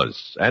Anthony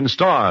Ellis and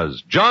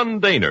stars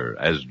John Dehner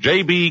as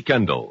J.B.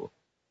 Kendall.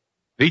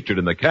 Featured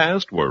in the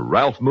cast were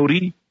Ralph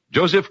Moody,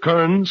 Joseph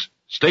Kearns,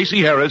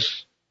 Stacey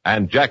Harris,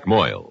 and Jack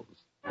Moyles.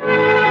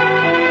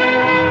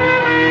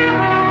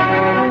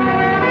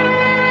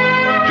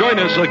 Join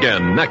us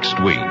again next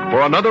week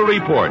for another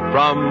report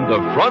from the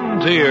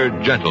Frontier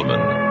Gentleman.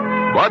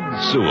 Bud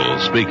Sewell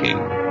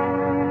speaking.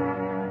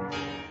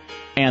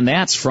 And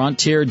that's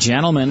Frontier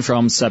Gentleman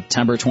from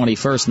September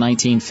 21st,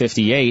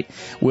 1958,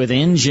 with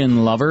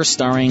Injun Lover,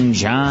 starring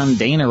John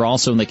Dehner,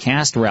 also in the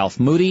cast, Ralph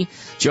Moody,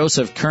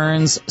 Joseph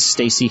Kearns,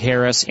 Stacey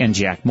Harris, and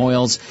Jack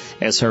Moyles,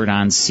 as heard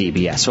on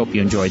CBS. Hope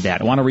you enjoyed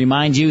that. I want to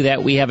remind you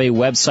that we have a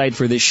website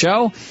for this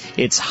show.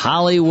 It's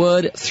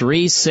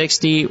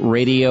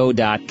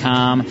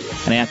Hollywood360radio.com,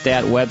 and at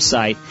that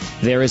website,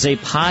 there is a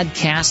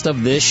podcast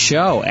of this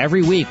show.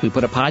 Every week, we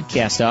put a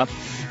podcast up,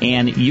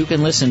 and you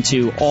can listen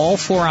to all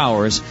 4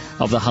 hours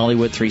of the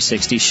Hollywood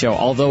 360 show.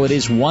 Although it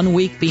is 1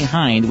 week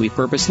behind, we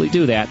purposely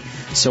do that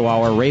so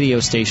our radio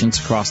stations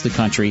across the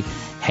country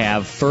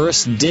have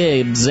first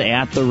dibs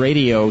at the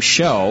radio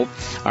show,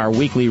 our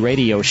weekly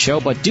radio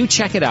show. But do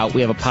check it out. We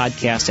have a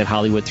podcast at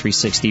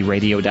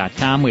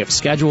Hollywood360radio.com. We have a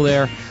schedule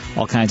there,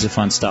 all kinds of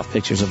fun stuff,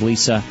 pictures of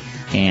Lisa.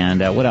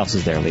 And what else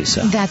is there,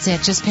 Lisa? That's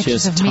it, just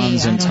pictures of me.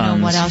 Tons and I don't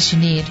know what else you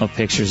need. Of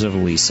pictures of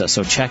Lisa.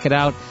 So check it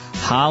out,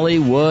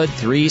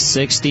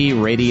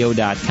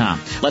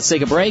 Hollywood360radio.com. Let's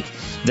take a break.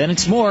 Then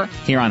it's more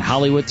here on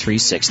Hollywood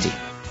 360.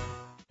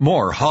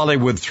 More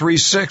Hollywood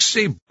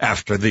 360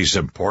 after these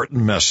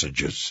important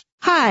messages.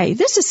 Hi,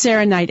 this is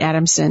Sarah Knight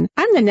Adamson.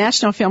 I'm the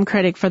national film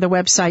critic for the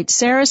website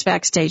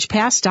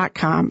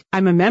sarahsbackstagepass.com.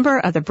 I'm a member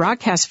of the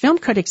Broadcast Film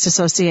Critics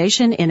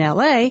Association in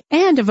LA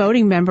and a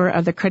voting member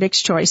of the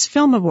Critics' Choice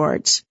Film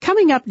Awards.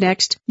 Coming up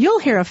next, you'll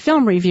hear a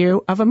film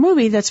review of a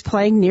movie that's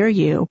playing near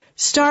you.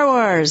 Star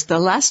Wars: The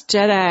Last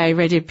Jedi,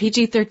 rated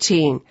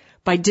PG-13.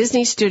 by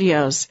Disney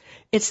Studios.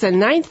 It's the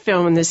 9th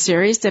film in the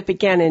series that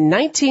began in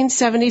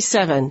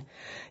 1977.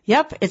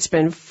 Yep, it's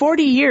been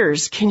 40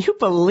 years. Can you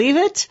believe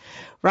it?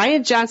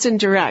 Rian Johnson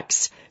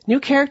directs. New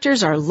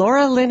characters are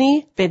Laura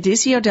Linney,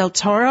 Benicio del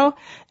Toro,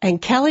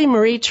 and Kelly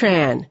Marie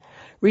Tran.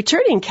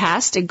 Returning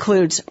cast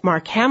includes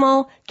Mark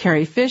Hamill,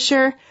 Carrie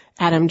Fisher,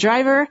 Adam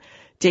Driver,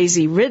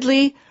 Daisy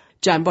Ridley,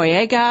 John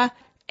Boyega,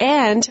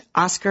 and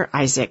Oscar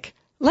Isaac.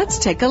 Let's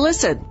take a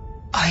listen.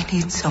 I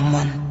need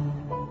someone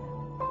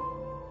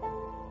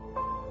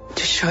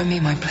to show me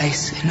my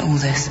place in all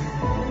this.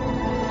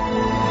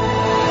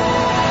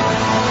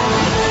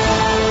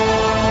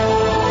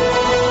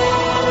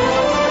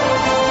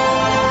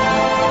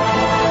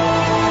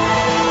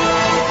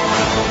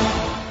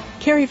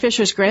 Carrie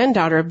Fisher's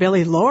granddaughter,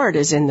 Billie Lourd,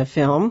 is in the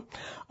film,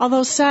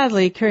 although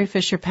sadly, Carrie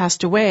Fisher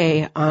passed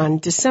away on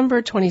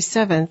December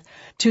 27th,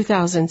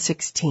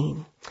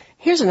 2016.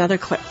 Here's another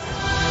clip.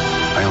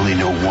 I only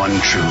know one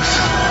truth.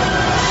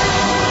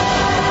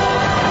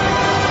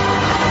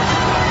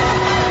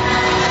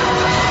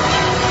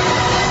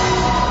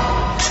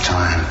 It's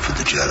time for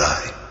the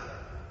Jedi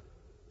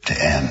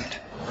to end.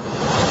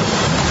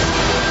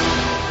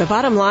 The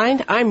bottom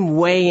line, I'm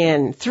way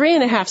in.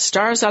 3.5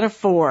 stars out of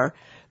 4.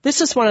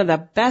 This is one of the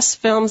best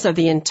films of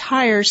the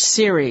entire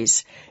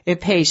series. It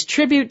pays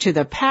tribute to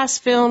the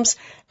past films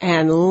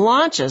and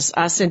launches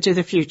us into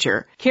the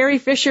future. Carrie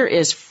Fisher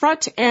is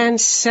front and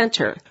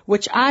center,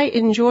 which I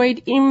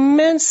enjoyed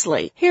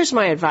immensely. Here's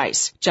my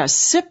advice. Just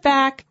sit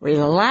back,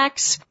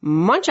 relax,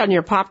 munch on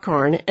your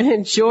popcorn, and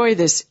enjoy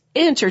this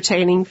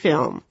entertaining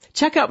film.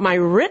 Check out my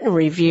written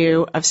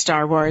review of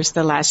Star Wars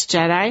The Last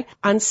Jedi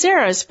on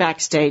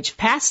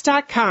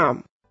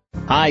sarahsbackstagepass.com.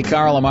 Hi,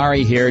 Carl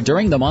Amari here.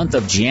 During the month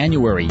of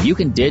January, you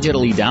can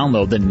digitally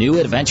download the New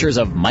Adventures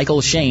of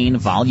Michael Shayne,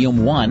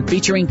 Volume 1,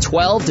 featuring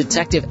 12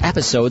 detective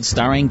episodes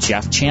starring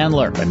Jeff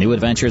Chandler. The New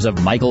Adventures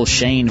of Michael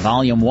Shayne,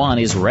 Volume 1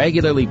 is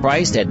regularly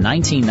priced at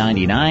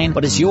 $19.99,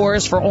 but is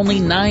yours for only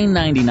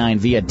 $9.99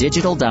 via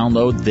digital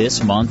download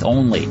this month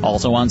only.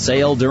 Also on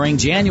sale during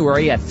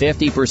January at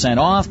 50%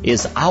 off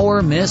is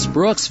Our Miss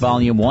Brooks,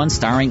 Volume 1,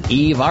 starring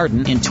Eve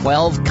Arden in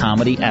 12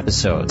 comedy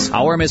episodes.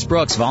 Our Miss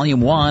Brooks,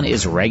 Volume 1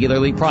 is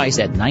regularly priced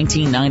at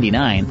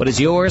 $19.99, but is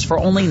yours for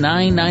only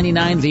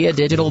 $9.99 via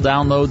digital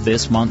download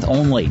this month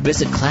only.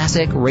 Visit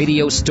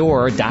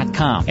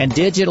ClassicRadiostore.com and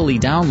digitally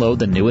download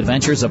the New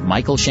Adventures of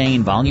Michael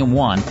Shayne Volume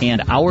 1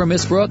 and Our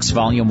Miss Brooks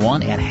Volume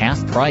 1 at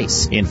half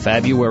price. In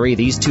February,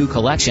 these two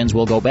collections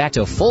will go back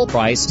to full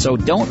price, so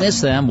don't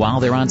miss them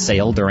while they're on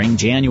sale during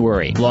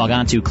January. Log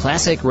on to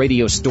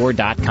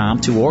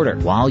ClassicRadiostore.com to order.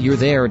 While you're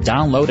there,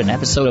 download an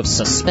episode of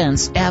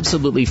Suspense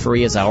absolutely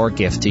free as our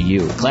gift to you.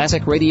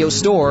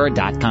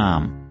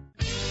 ClassicRadiostore.com.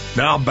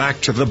 Now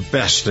back to the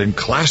best in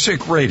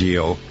classic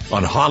radio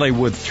on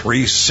Hollywood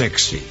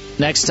 360.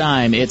 Next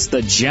time, it's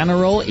the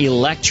General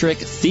Electric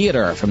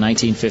Theater from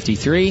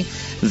 1953.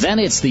 Then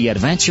it's The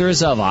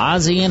Adventures of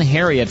Ozzie and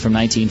Harriet from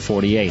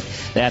 1948.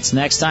 That's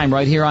next time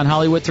right here on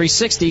Hollywood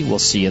 360. We'll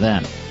see you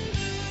then.